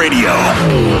Talk Radio.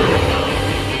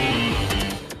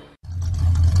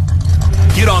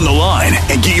 Get on the line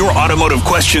and get your automotive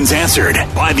questions answered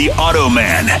by the Auto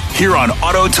Man here on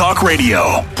Auto Talk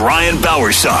Radio. Brian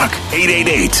Bowersock,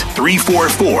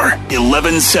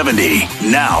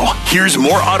 888-344-1170. Now, here's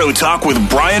more Auto Talk with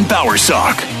Brian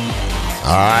Bowersock. All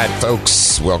right,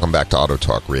 folks, welcome back to Auto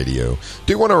Talk Radio.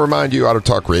 Do want to remind you, Auto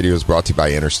Talk Radio is brought to you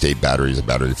by Interstate Batteries, a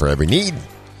battery for every need.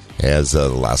 As the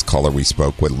last caller we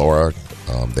spoke with, Laura,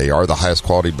 they are the highest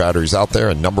quality batteries out there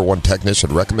and number one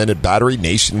technician recommended battery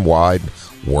nationwide,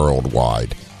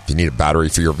 worldwide. If you need a battery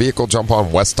for your vehicle, jump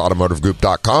on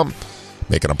westautomotivegroup.com,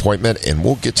 make an appointment, and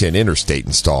we'll get you an Interstate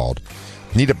installed.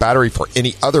 Need a battery for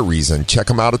any other reason, check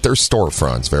them out at their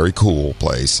storefronts. Very cool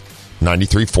place.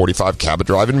 9345 Cabot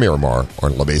Drive in Miramar, or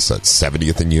in La Mesa at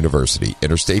 70th and University.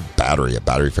 Interstate Battery, a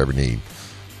battery for every need.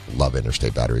 Love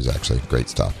Interstate Batteries, actually. Great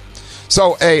stuff.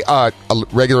 So, a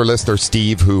regular listener,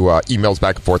 Steve, who emails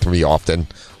back and forth with me often,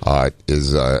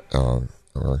 is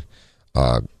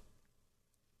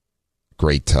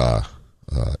great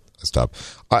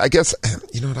stuff. I guess,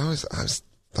 you know what, I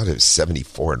thought it was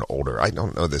 74 and older. I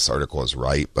don't know this article is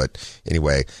right, but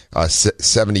anyway,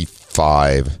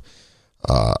 75...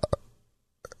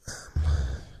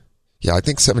 yeah, I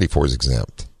think 74 is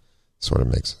exempt. Sort of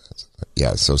makes sense.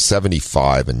 Yeah, so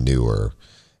 75 and newer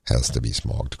has to be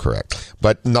smogged, correct.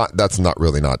 But that's not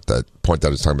the point that I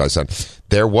was talking about. So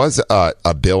there was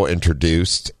a bill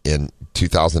introduced in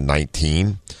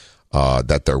 2019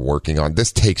 that they're working on.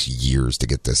 This takes years to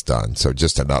get this done. So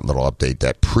just a little update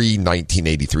that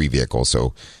pre-1983 vehicles,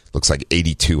 so looks like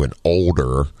 82 and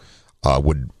older,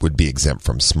 would be exempt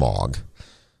from smog.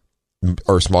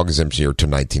 Or smog exemption year to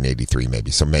 1983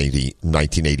 maybe. So maybe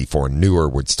 1984 and newer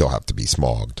would still have to be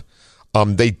smogged.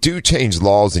 They do change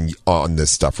laws on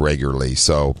this stuff regularly.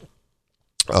 So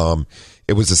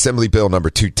it was Assembly Bill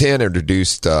number 210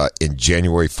 introduced in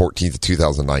January 14th of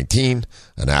 2019,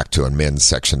 an act to amend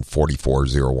Section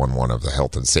 44011 of the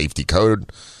Health and Safety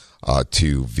Code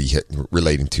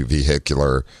relating to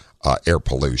vehicular air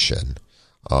pollution.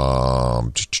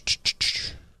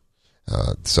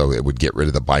 So it would get rid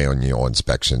of the biennial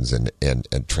inspections and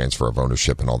transfer of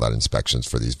ownership and all that inspections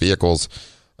for these vehicles.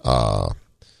 So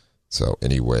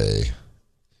anyway,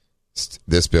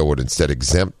 this bill would instead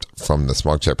exempt from the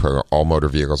smog check program all motor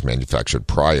vehicles manufactured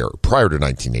prior to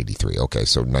 1983. Okay,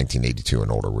 so 1982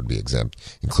 and older would be exempt,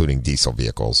 including diesel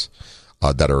vehicles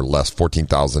that are less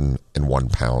 14,001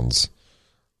 pounds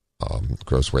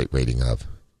gross weight rating of.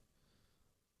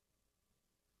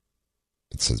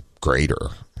 It says greater.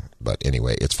 But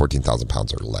anyway, it's 14,000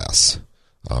 pounds or less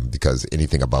because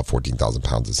anything above 14,000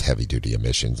 pounds is heavy-duty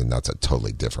emissions, and that's a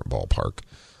totally different ballpark.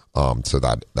 So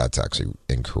that's actually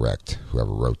incorrect,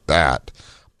 whoever wrote that.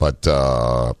 But,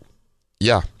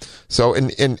 yeah. So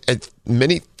in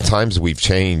many times we've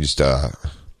changed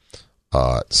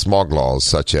smog laws,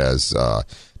 such as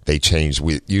they changed.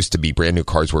 We used to be brand new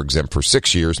cars were exempt for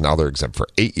 6 years. Now they're exempt for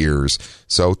 8 years.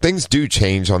 So things do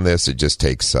change on this. It just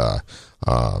takes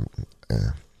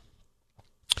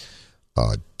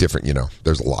different,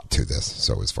 there's a lot to this.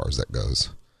 So as far as that goes,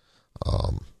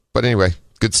 but anyway,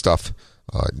 good stuff.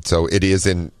 So it is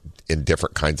in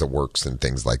different kinds of works and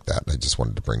things like that. And I just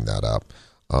wanted to bring that up.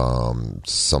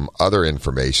 Some other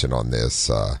information on this.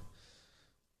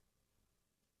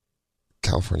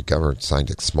 California governor signed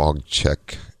a smog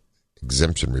check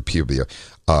exemption repeal.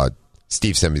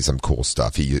 Steve sent me some cool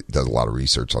stuff. He does a lot of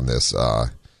research on this.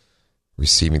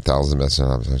 Receiving thousands of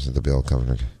messages of the bill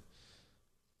coming.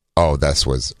 Oh, that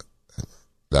was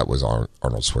Arnold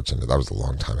Schwarzenegger. That was a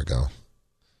long time ago.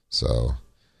 So,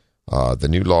 the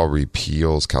new law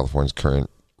repeals California's current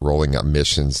rolling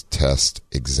emissions test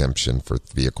exemption for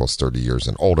vehicles 30 years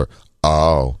and older.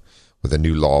 Oh, with a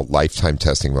new law, lifetime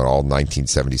testing on all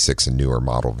 1976 and newer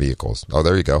model vehicles. Oh,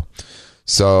 there you go.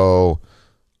 So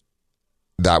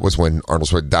that was when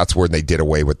that's when they did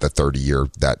away with the 30-year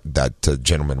that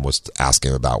gentleman was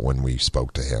asking about when we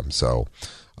spoke to him. So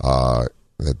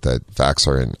that facts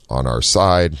are on our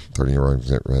side.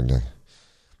 30-year.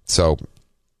 So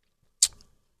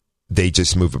they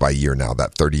just moved it by a year now.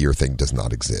 That 30-year thing does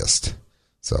not exist.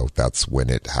 So that's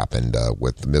when it happened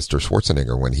with Mr.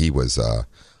 Schwarzenegger when he was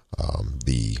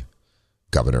the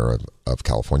governor of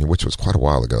California, which was quite a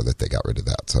while ago that they got rid of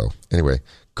that. So anyway,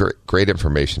 great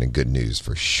information and good news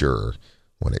for sure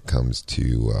when it comes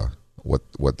to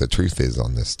what the truth is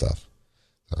on this stuff.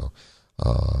 So,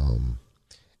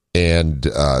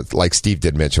 like Steve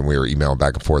did mention, we were emailing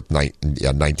back and forth.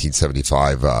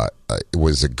 1975 it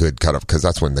was a good cutoff because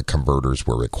that's when the converters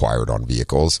were required on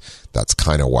vehicles. That's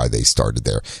kind of why they started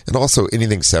there. And also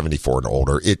anything 74 and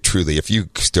older, it truly, if you're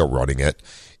still running it,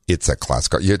 it's a class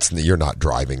car. You're not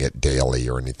driving it daily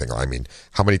or anything. I mean,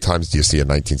 how many times do you see a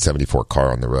 1974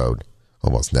 car on the road?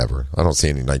 Almost never. I don't see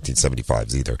any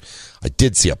 1975s either. I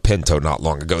did see a Pinto not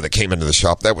long ago that came into the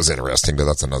shop. That was interesting, but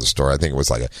that's another story. I think it was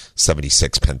like a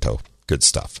 76 Pinto. Good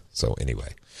stuff. So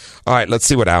anyway. All right, let's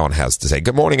see what Alan has to say.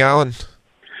 Good morning, Alan.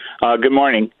 Good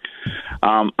morning.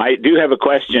 I do have a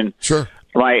question. Sure.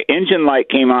 My engine light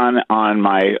came on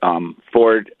my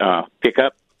Ford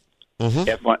pickup,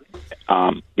 F1,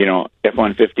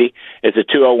 F-150. It's a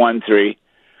 2013,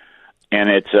 and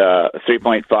it's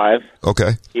 3.5.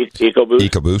 Okay. EcoBoost.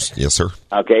 EcoBoost, yes, sir.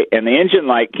 Okay, and the engine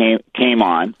light came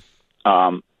on,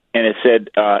 and it said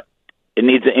it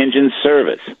needs an engine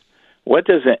service. What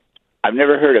does it? I've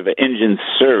never heard of an engine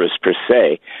service per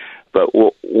se, but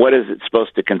what is it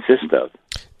supposed to consist of?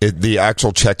 The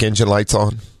actual check engine light's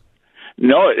on?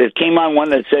 No, it came on one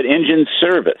that said engine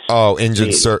service. Oh,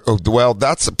 engine service. Oh, well,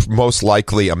 that's most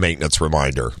likely a maintenance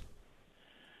reminder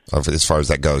as far as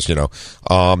that goes,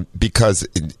 because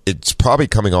it's probably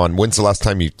coming on. When's the last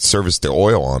time you serviced the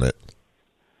oil on it?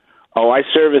 Oh, I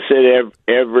service it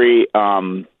every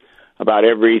about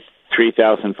every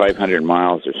 3,500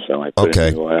 miles or so. I put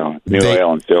new oil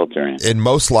and filter in. And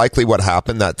most likely what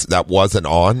happened, that wasn't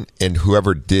on, and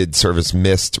whoever did service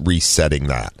missed resetting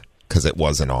that because it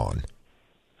wasn't on.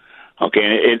 Okay,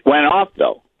 and it went off,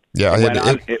 though. Yeah.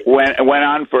 It went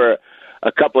on for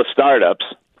a couple of startups,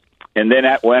 and then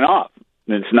that went off.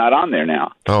 And it's not on there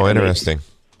now. Oh, interesting.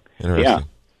 Yeah.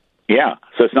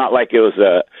 So it's not like it was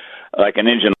like an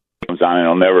engine comes on and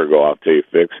it'll never go off till you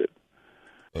fix it.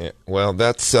 Yeah, well,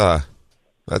 that's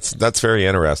very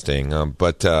interesting.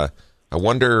 But I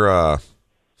wonder.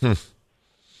 See,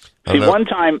 one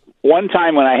time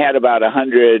when I had about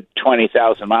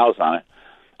 120,000 miles on it,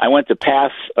 I went to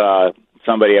pass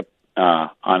somebody up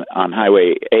on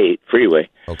Highway 8 freeway.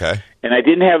 Okay. And I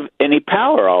didn't have any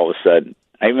power all of a sudden,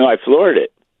 even though I floored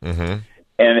it. Mm-hmm.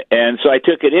 And so I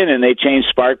took it in, and they changed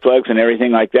spark plugs and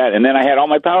everything like that. And then I had all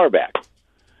my power back.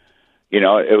 It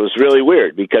was really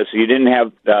weird because you didn't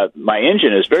have my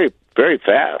engine is very, very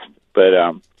fast, but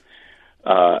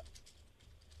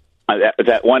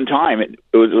that one time it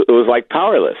was like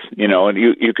powerless, and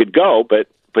you could go, but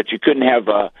you couldn't have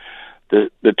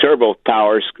the turbo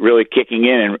powers really kicking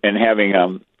in and having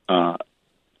a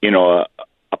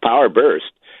power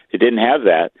burst. It didn't have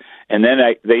that, and then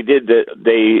they did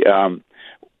the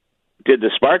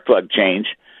spark plug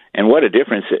change, and what a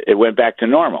difference! It went back to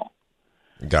normal.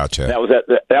 Gotcha. That was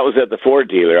at the Ford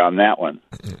dealer on that one.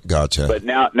 Gotcha. But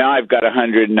now I've got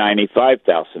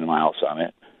 195,000 miles on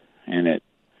it, and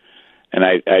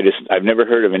I've never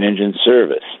heard of an engine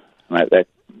service. And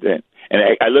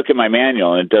I look at my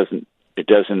manual, and it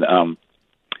doesn't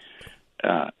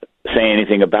say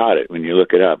anything about it when you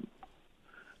look it up.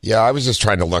 Yeah, I was just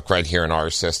trying to look right here in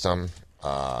our system.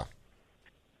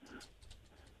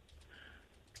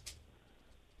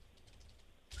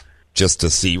 Just to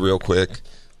see real quick.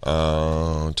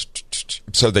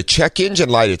 So the check engine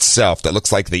light itself, that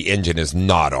looks like the engine is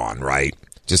not on, right?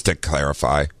 Just to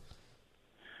clarify.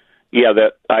 Yeah,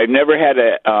 I've never had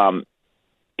a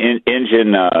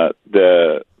engine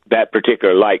that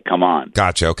particular light come on.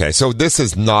 Gotcha. Okay, so this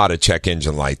is not a check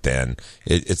engine light then.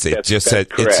 It's just a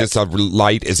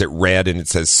light. Is it red and it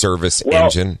says service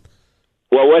engine?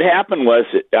 Well, what happened was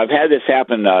I've had this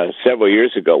happen several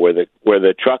years ago, where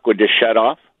the truck would just shut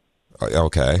off.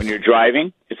 Okay. When you're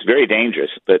driving, it's very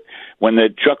dangerous. But when the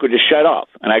truck would just shut off,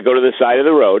 and I go to the side of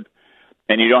the road,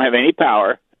 and you don't have any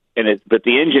power, but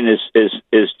the engine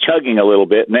is chugging a little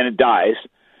bit, and then it dies.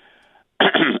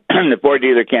 The Ford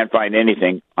dealer can't find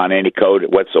anything on any code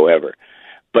whatsoever.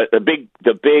 But the big,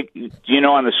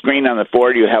 on the screen on the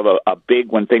Ford, you have a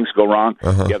big, when things go wrong,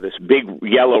 you have this big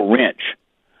yellow wrench.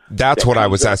 That's what I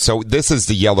was at. So this is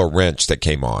the yellow wrench that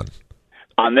came on.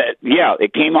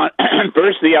 It came on.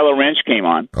 First, the yellow wrench came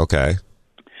on. Okay.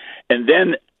 And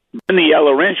then the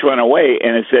yellow wrench went away,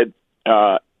 and it said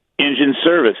engine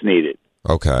service needed.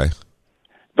 Okay.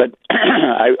 But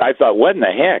I thought, what in the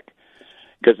heck?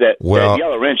 Because that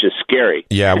yellow wrench is scary.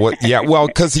 Yeah,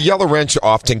 because the yellow wrench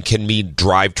often can mean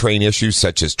drivetrain issues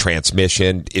such as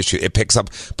transmission issue. It picks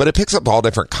up all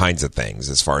different kinds of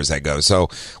things as far as that goes. So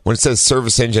when it says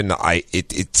service engine,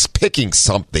 it's picking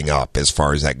something up as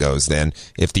far as that goes. Then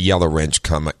if the yellow wrench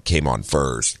came on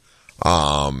first,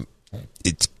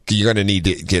 you're going to need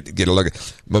to get a look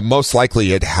at. But most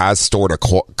likely, it has stored a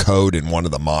code in one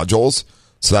of the modules,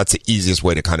 so that's the easiest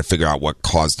way to kind of figure out what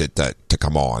caused it to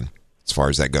come on. As far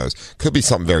as that goes, could be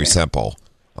something very simple.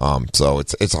 So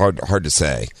it's hard to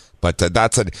say, but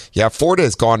Ford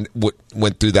has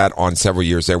went through that on several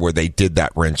years there where they did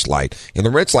that wrench light, and the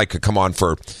wrench light could come on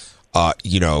for,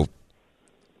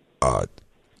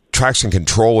 traction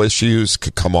control issues,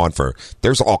 could come on for.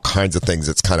 There's all kinds of things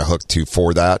it's kind of hooked to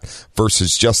for that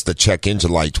versus just the check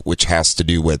engine light, which has to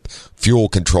do with fuel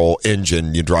control,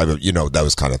 engine, you drive it,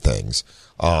 those kind of things.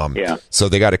 So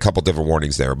they got a couple different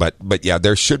warnings there, but yeah,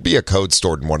 there should be a code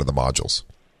stored in one of the modules.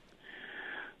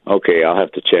 Okay, I'll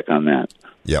have to check on that.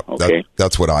 Yep, okay.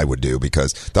 That's what I would do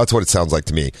because that's what it sounds like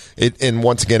to me. And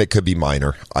once again, it could be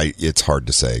minor. It's hard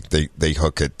to say. They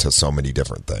hook it to so many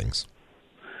different things.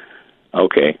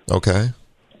 Okay.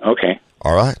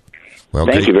 All right. Well,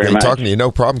 thank you very much. Talking to you.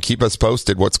 No problem. Keep us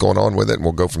posted. What's going on with it, and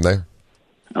we'll go from there.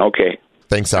 Okay.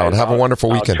 Thanks, Howard. Have a wonderful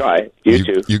weekend. I'll try. You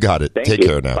too. You got it. Take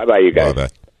care now. Bye-bye, you guys. Bye-bye.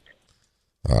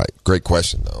 All right. Great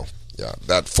question, though. Yeah.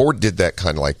 That Ford did that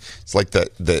kind of it's like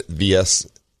the VS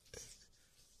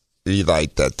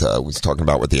E-Light that was talking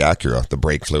about with the Acura, the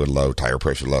brake fluid low, tire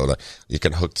pressure low. You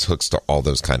can hooks to all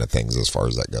those kind of things as far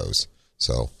as that goes.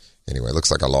 So, anyway, it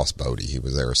looks like I lost Bodie. He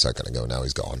was there a second ago. Now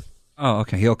he's gone. Oh,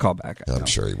 okay. He'll call back. I'm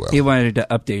sure he will. He wanted to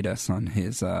update us on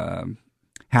his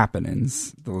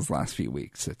happenings those last few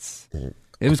weeks.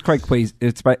 It was quite crazy.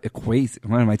 It's crazy.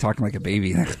 Why am I talking like a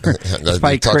baby? It's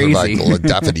quite crazy. Like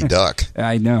Daffy Duck.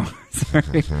 I know.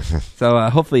 Sorry. So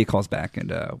hopefully he calls back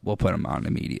and we'll put him on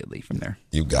immediately from there.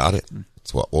 You got it.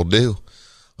 That's what we'll do.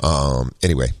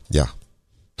 Anyway, yeah.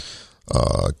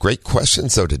 Great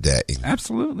questions though today.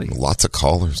 Absolutely. Lots of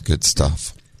callers. Good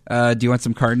stuff. Do you want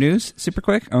some car news super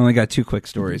quick? I only got 2 quick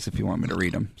stories if you want me to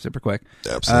read them super quick.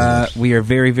 Absolutely. We are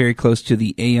very, very close to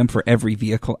the AM for Every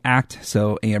Vehicle Act,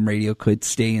 so AM radio could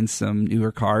stay in some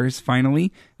newer cars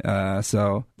finally.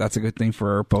 So that's a good thing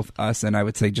for both us and I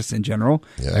would say just in general.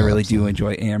 Yeah, I really do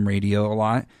enjoy AM radio a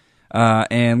lot.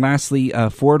 And lastly,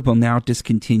 Ford will now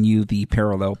discontinue the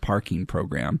parallel parking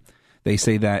program. They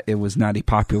say that it was not a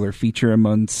popular feature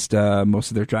amongst most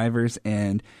of their drivers,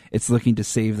 and it's looking to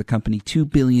save the company $2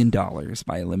 billion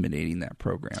by eliminating that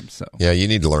program. So yeah, you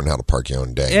need to learn how to park your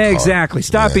own dang car. Exactly.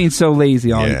 Stop being so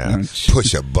lazy.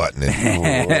 Push a button.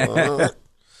 I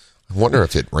wonder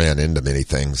if it ran into many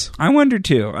things. I wonder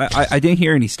too. I didn't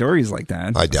hear any stories like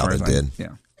that. I doubt it did.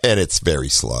 Yeah, and it's very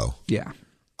slow. Yeah,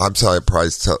 I'm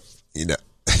surprised.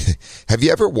 Have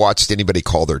you ever watched anybody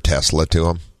call their Tesla to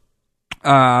them?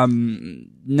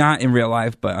 Not in real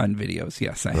life, but on videos.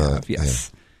 Yes, I have.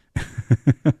 Yes. Yeah.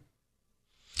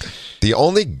 The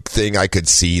only thing I could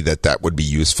see that would be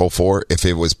useful for if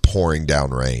it was pouring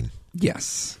down rain.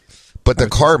 Yes. But the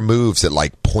car moves at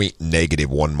like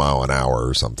 -1 mile an hour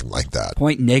or something like that.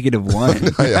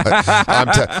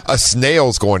 -1. A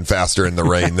snail's going faster in the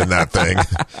rain than that thing.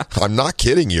 I'm not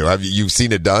kidding you. Have you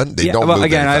seen it done? They don't move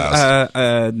again, that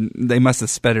fast. They must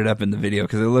have sped it up in the video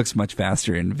because it looks much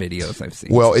faster in videos I've seen.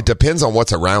 Well, it depends on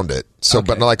what's around it. So,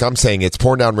 But like I'm saying, it's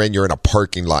pouring down rain. You're in a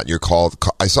parking lot. You're called.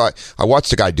 I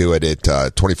watched a guy do it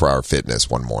at 24 Hour Fitness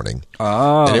one morning.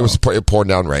 Oh, and it was pouring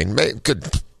down rain.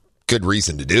 Good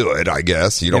reason to do it, I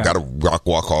guess. You don't got to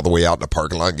walk all the way out in the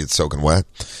parking lot and get soaking wet.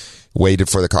 Waited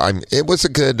for the car. It was a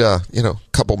good,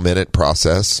 couple minute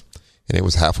process, and it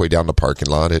was halfway down the parking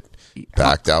lot. It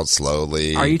backed out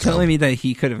slowly. Are you telling me that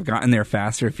he could have gotten there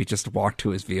faster if he just walked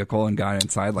to his vehicle and got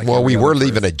inside? Well, we were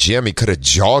leaving a gym. He could have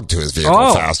jogged to his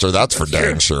vehicle faster. That's for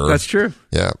dang sure. That's true.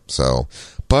 Yeah. So,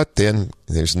 But then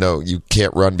you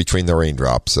can't run between the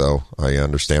raindrops, so I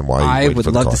understand why. I would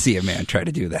love to see a man try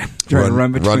to do that.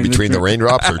 Run between the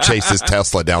raindrops or chase his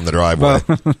Tesla down the driveway.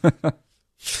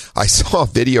 I saw a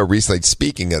video recently,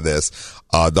 speaking of this,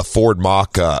 the Ford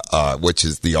Mach-E, which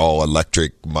is the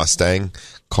all-electric Mustang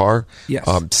car, yes.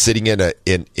 Sitting in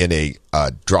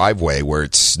a driveway where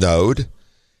it snowed,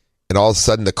 and all of a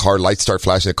sudden the car lights start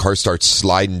flashing, the car starts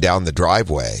sliding down the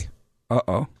driveway.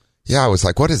 Uh-oh. Yeah, I was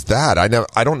like, what is that? I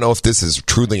don't know if this is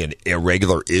truly an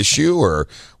irregular issue or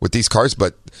with these cars,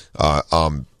 but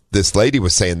this lady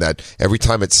was saying that every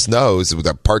time it snows, with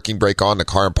a parking brake on the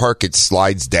car and park, it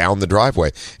slides down the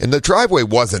driveway. And the driveway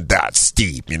wasn't that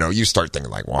steep. You start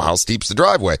thinking like, well, how steep's the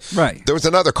driveway? Right. There was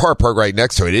another car parked right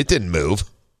next to it. It didn't move.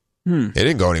 It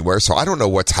didn't go anywhere. So I don't know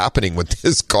what's happening with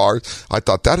this car. I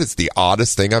thought that is the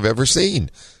oddest thing I've ever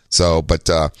seen. So, but,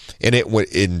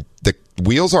 and the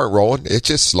wheels aren't rolling. It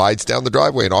just slides down the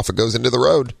driveway and off it goes into the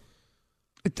road.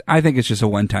 I think it's just a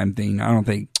one-time thing. I don't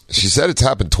think. She said it's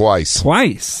happened twice.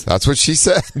 Twice? That's what she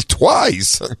said.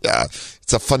 Twice. Yeah.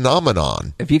 It's a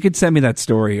phenomenon. If you could send me that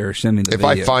story or send me the video.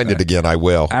 If I find it again, I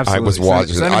will. Absolutely. I was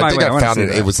watching it. I think I found it.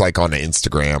 That. It was like on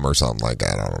Instagram or something like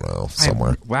that. I don't know.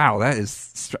 Somewhere. Wow. That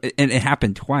is. And it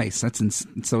happened twice. That's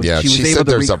so yeah, she was she able said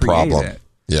to there's a recreate problem. It.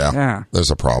 Yeah.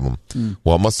 There's a problem.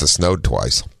 Well, it must have snowed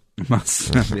twice.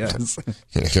 Must have, yes.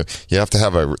 You have to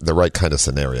have the right kind of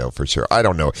scenario for sure. I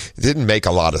don't know. It didn't make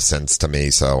a lot of sense to me,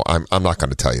 so I'm not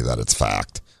going to tell you that it's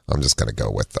fact. I'm just going to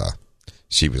go with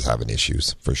she was having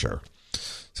issues for sure.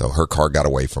 So her car got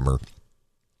away from her.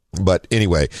 But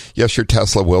anyway, yes, your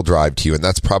Tesla will drive to you, and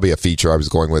that's probably a feature I was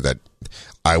going with that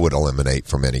I would eliminate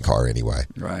from any car anyway.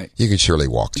 Right. You can surely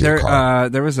walk to your car.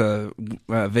 There was a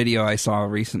video I saw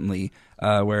recently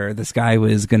where this guy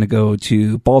was going to go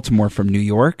to Baltimore from New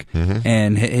York,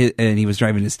 and he was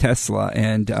driving his Tesla,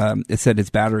 and it said his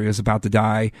battery was about to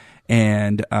die,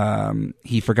 and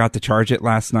he forgot to charge it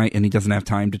last night, and he doesn't have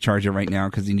time to charge it right now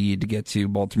because he needed to get to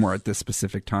Baltimore at this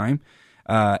specific time.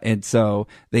 And so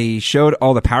they showed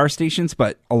all the power stations,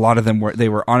 but a lot of them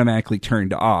were automatically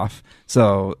turned off.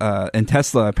 So, and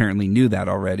Tesla apparently knew that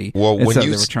already. Well, and so they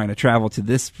were trying to travel to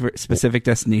this specific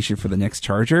destination for the next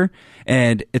charger,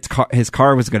 and his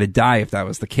car was going to die if that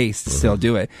was the case to still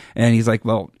do it. And he's like,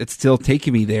 well, it's still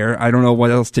taking me there. I don't know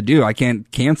what else to do. I can't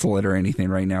cancel it or anything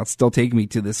right now. It's still taking me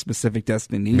to this specific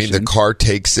destination. I mean, the car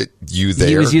takes you there?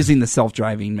 He was using the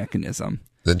self-driving mechanism.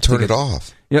 Then turn it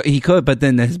off. Yeah, he could, but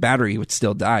then his battery would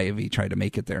still die if he tried to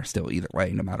make it there still either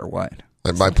way, no matter what.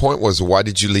 And my point was, why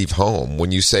did you leave home?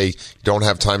 When you say you don't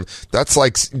have time, that's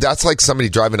like somebody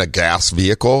driving a gas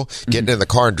vehicle, getting in the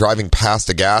car and driving past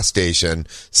a gas station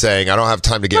saying, I don't have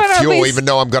time to get fuel, even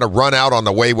though I'm going to run out on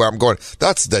the way where I'm going.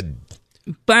 That's the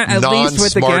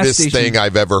non-smartest thing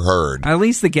I've ever heard. At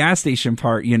least the gas station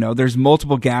part, there's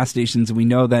multiple gas stations. We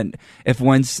know that if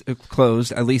one's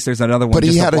closed, at least there's another one. But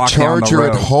he had a charger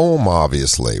at home,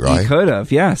 obviously, right? He could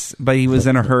have, yes. But he was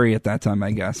in a hurry at that time,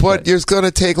 I guess. But it's going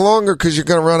to take longer because you're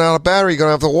going to run out of battery. You're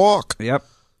going to have to walk. Yep.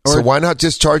 So why not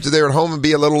just charge it there at home and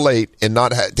be a little late and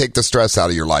not take the stress out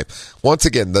of your life? Once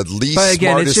again, the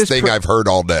smartest thing I've heard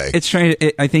all day.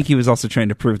 I think he was also trying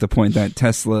to prove the point that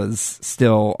Teslas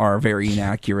still are very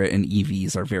inaccurate and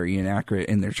EVs are very inaccurate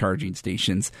in their charging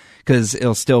stations because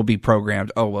it'll still be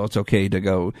programmed. Oh, well, it's okay to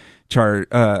go charge.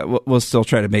 We'll still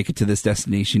try to make it to this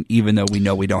destination even though we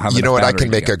know we don't have enough battery. You know what? I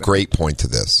can make a great point to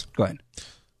this. Go ahead.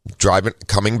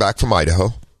 Coming back from Idaho,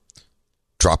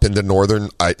 drop into northern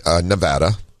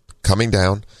Nevada. Coming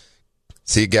down,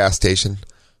 see a gas station,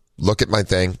 look at my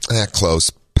thing, close,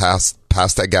 pass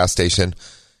that gas station,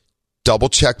 double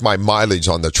check my mileage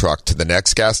on the truck to the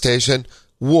next gas station,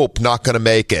 whoop, not going to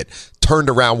make it. Turned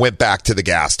around, went back to the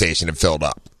gas station and filled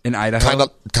up. In Idaho?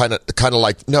 Kind of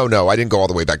like, no, I didn't go all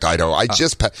the way back to Idaho. I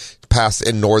just passed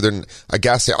in northern a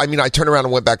gas station. I mean, I turned around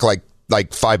and went back like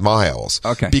 5 miles.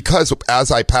 Okay. Because as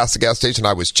I passed the gas station,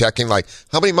 I was checking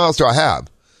how many miles do I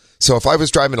have? So if I was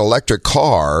driving an electric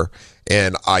car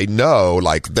and I know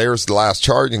there's the last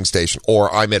charging station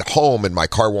or I'm at home and my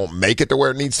car won't make it to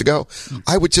where it needs to go,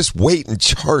 I would just wait and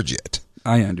charge it.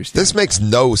 I understand. This makes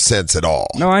no sense at all.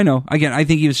 No, I know. Again, I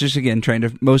think he was just, trying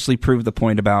to mostly prove the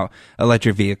point about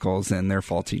electric vehicles and their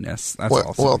faultiness. That's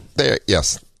all. Well,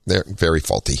 they're very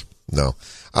faulty. No,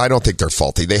 I don't think they're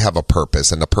faulty. They have a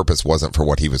purpose, and the purpose wasn't for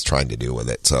what he was trying to do with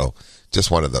it. So just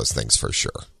one of those things for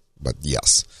sure. But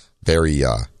yes, very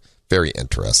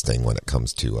interesting when it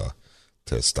comes to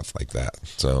stuff like that.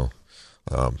 So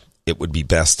it would be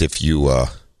best if you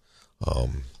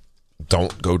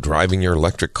don't go driving your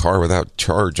electric car without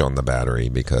charge on the battery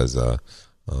because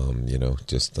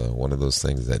just one of those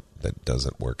things that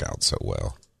doesn't work out so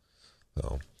well.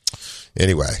 So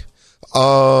Anyway,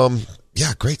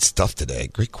 yeah, great stuff today.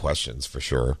 Great questions for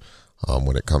sure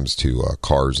when it comes to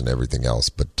cars and everything else.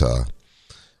 But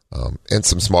and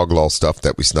some smog law stuff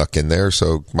that we snuck in there,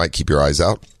 so might keep your eyes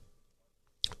out.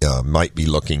 Might be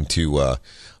looking to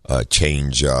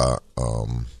change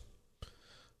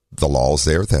the laws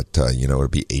there that,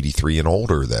 it'd be 83 and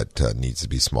older that needs to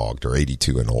be smogged, or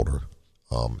 82 and older,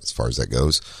 as far as that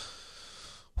goes,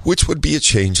 which would be a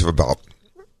change of about,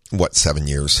 7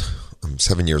 years?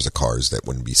 7 years of cars that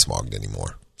wouldn't be smogged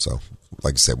anymore. So,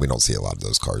 like I said, we don't see a lot of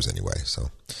those cars anyway. So,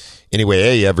 anyway,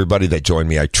 hey, everybody that joined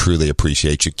me, I truly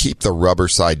appreciate you. Keep the rubber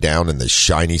side down and the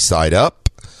shiny side up.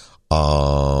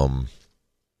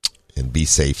 And be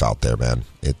safe out there, man.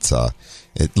 It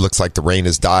looks like the rain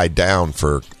has died down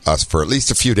for us for at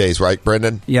least a few days, right,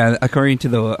 Brendan? Yeah, according to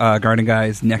the Garden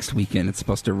Guys, next weekend it's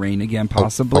supposed to rain again,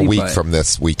 possibly. A week from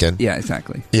this weekend? Yeah,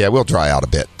 exactly. Yeah, we'll dry out a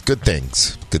bit. Good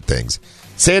things. Good things.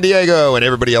 San Diego and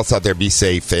everybody else out there, be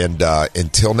safe. And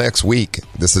until next week,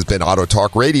 this has been Auto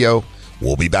Talk Radio.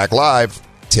 We'll be back live.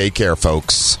 Take care,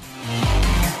 folks.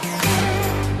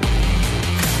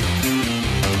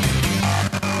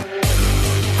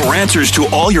 For answers to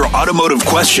all your automotive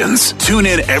questions, tune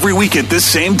in every week at this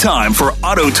same time for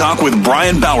Auto Talk with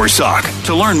Brian Bowersock.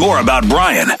 To learn more about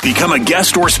Brian, become a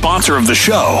guest or sponsor of the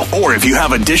show, or if you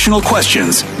have additional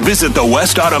questions, visit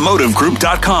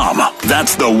thewestautomotivegroup.com.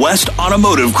 That's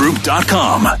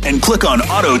thewestautomotivegroup.com and click on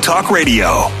Auto Talk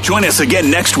Radio. Join us again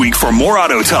next week for more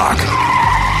Auto Talk.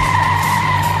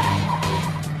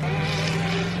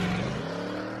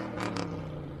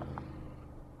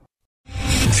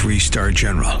 3-star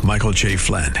General Michael J.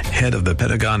 Flynn, head of the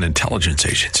Pentagon Intelligence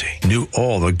Agency, knew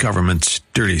all the government's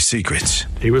dirty secrets.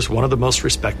 He was one of the most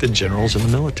respected generals in the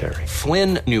military.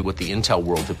 Flynn knew what the intel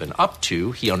world had been up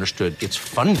to. He understood its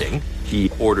funding. He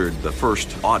ordered the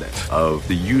first audit of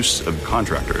the use of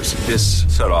contractors. This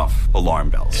set off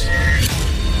alarm bells.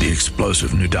 The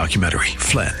explosive new documentary,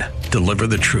 Flynn, Deliver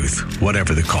the Truth,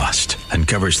 Whatever the Cost,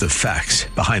 uncovers the facts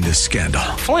behind this scandal.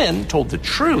 Flynn told the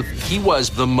truth. He was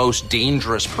the most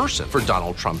dangerous person for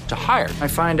Donald Trump to hire. I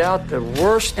find out the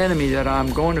worst enemy that I'm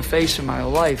going to face in my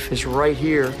life is right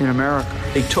here in America.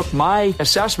 They took my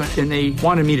assessment and they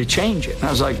wanted me to change it. And I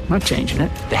was like, I'm not changing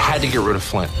it. They had to get rid of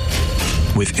Flynn.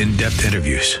 With in-depth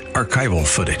interviews, archival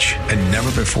footage, and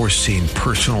never-before-seen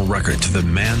personal records of the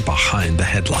man behind the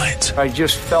headlines. I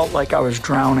just felt like I was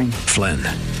drowning. Flynn,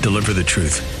 Deliver the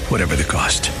Truth, Whatever the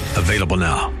Cost. Available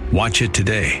now. Watch it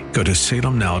today. Go to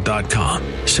salemnow.com.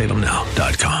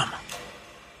 salemnow.com.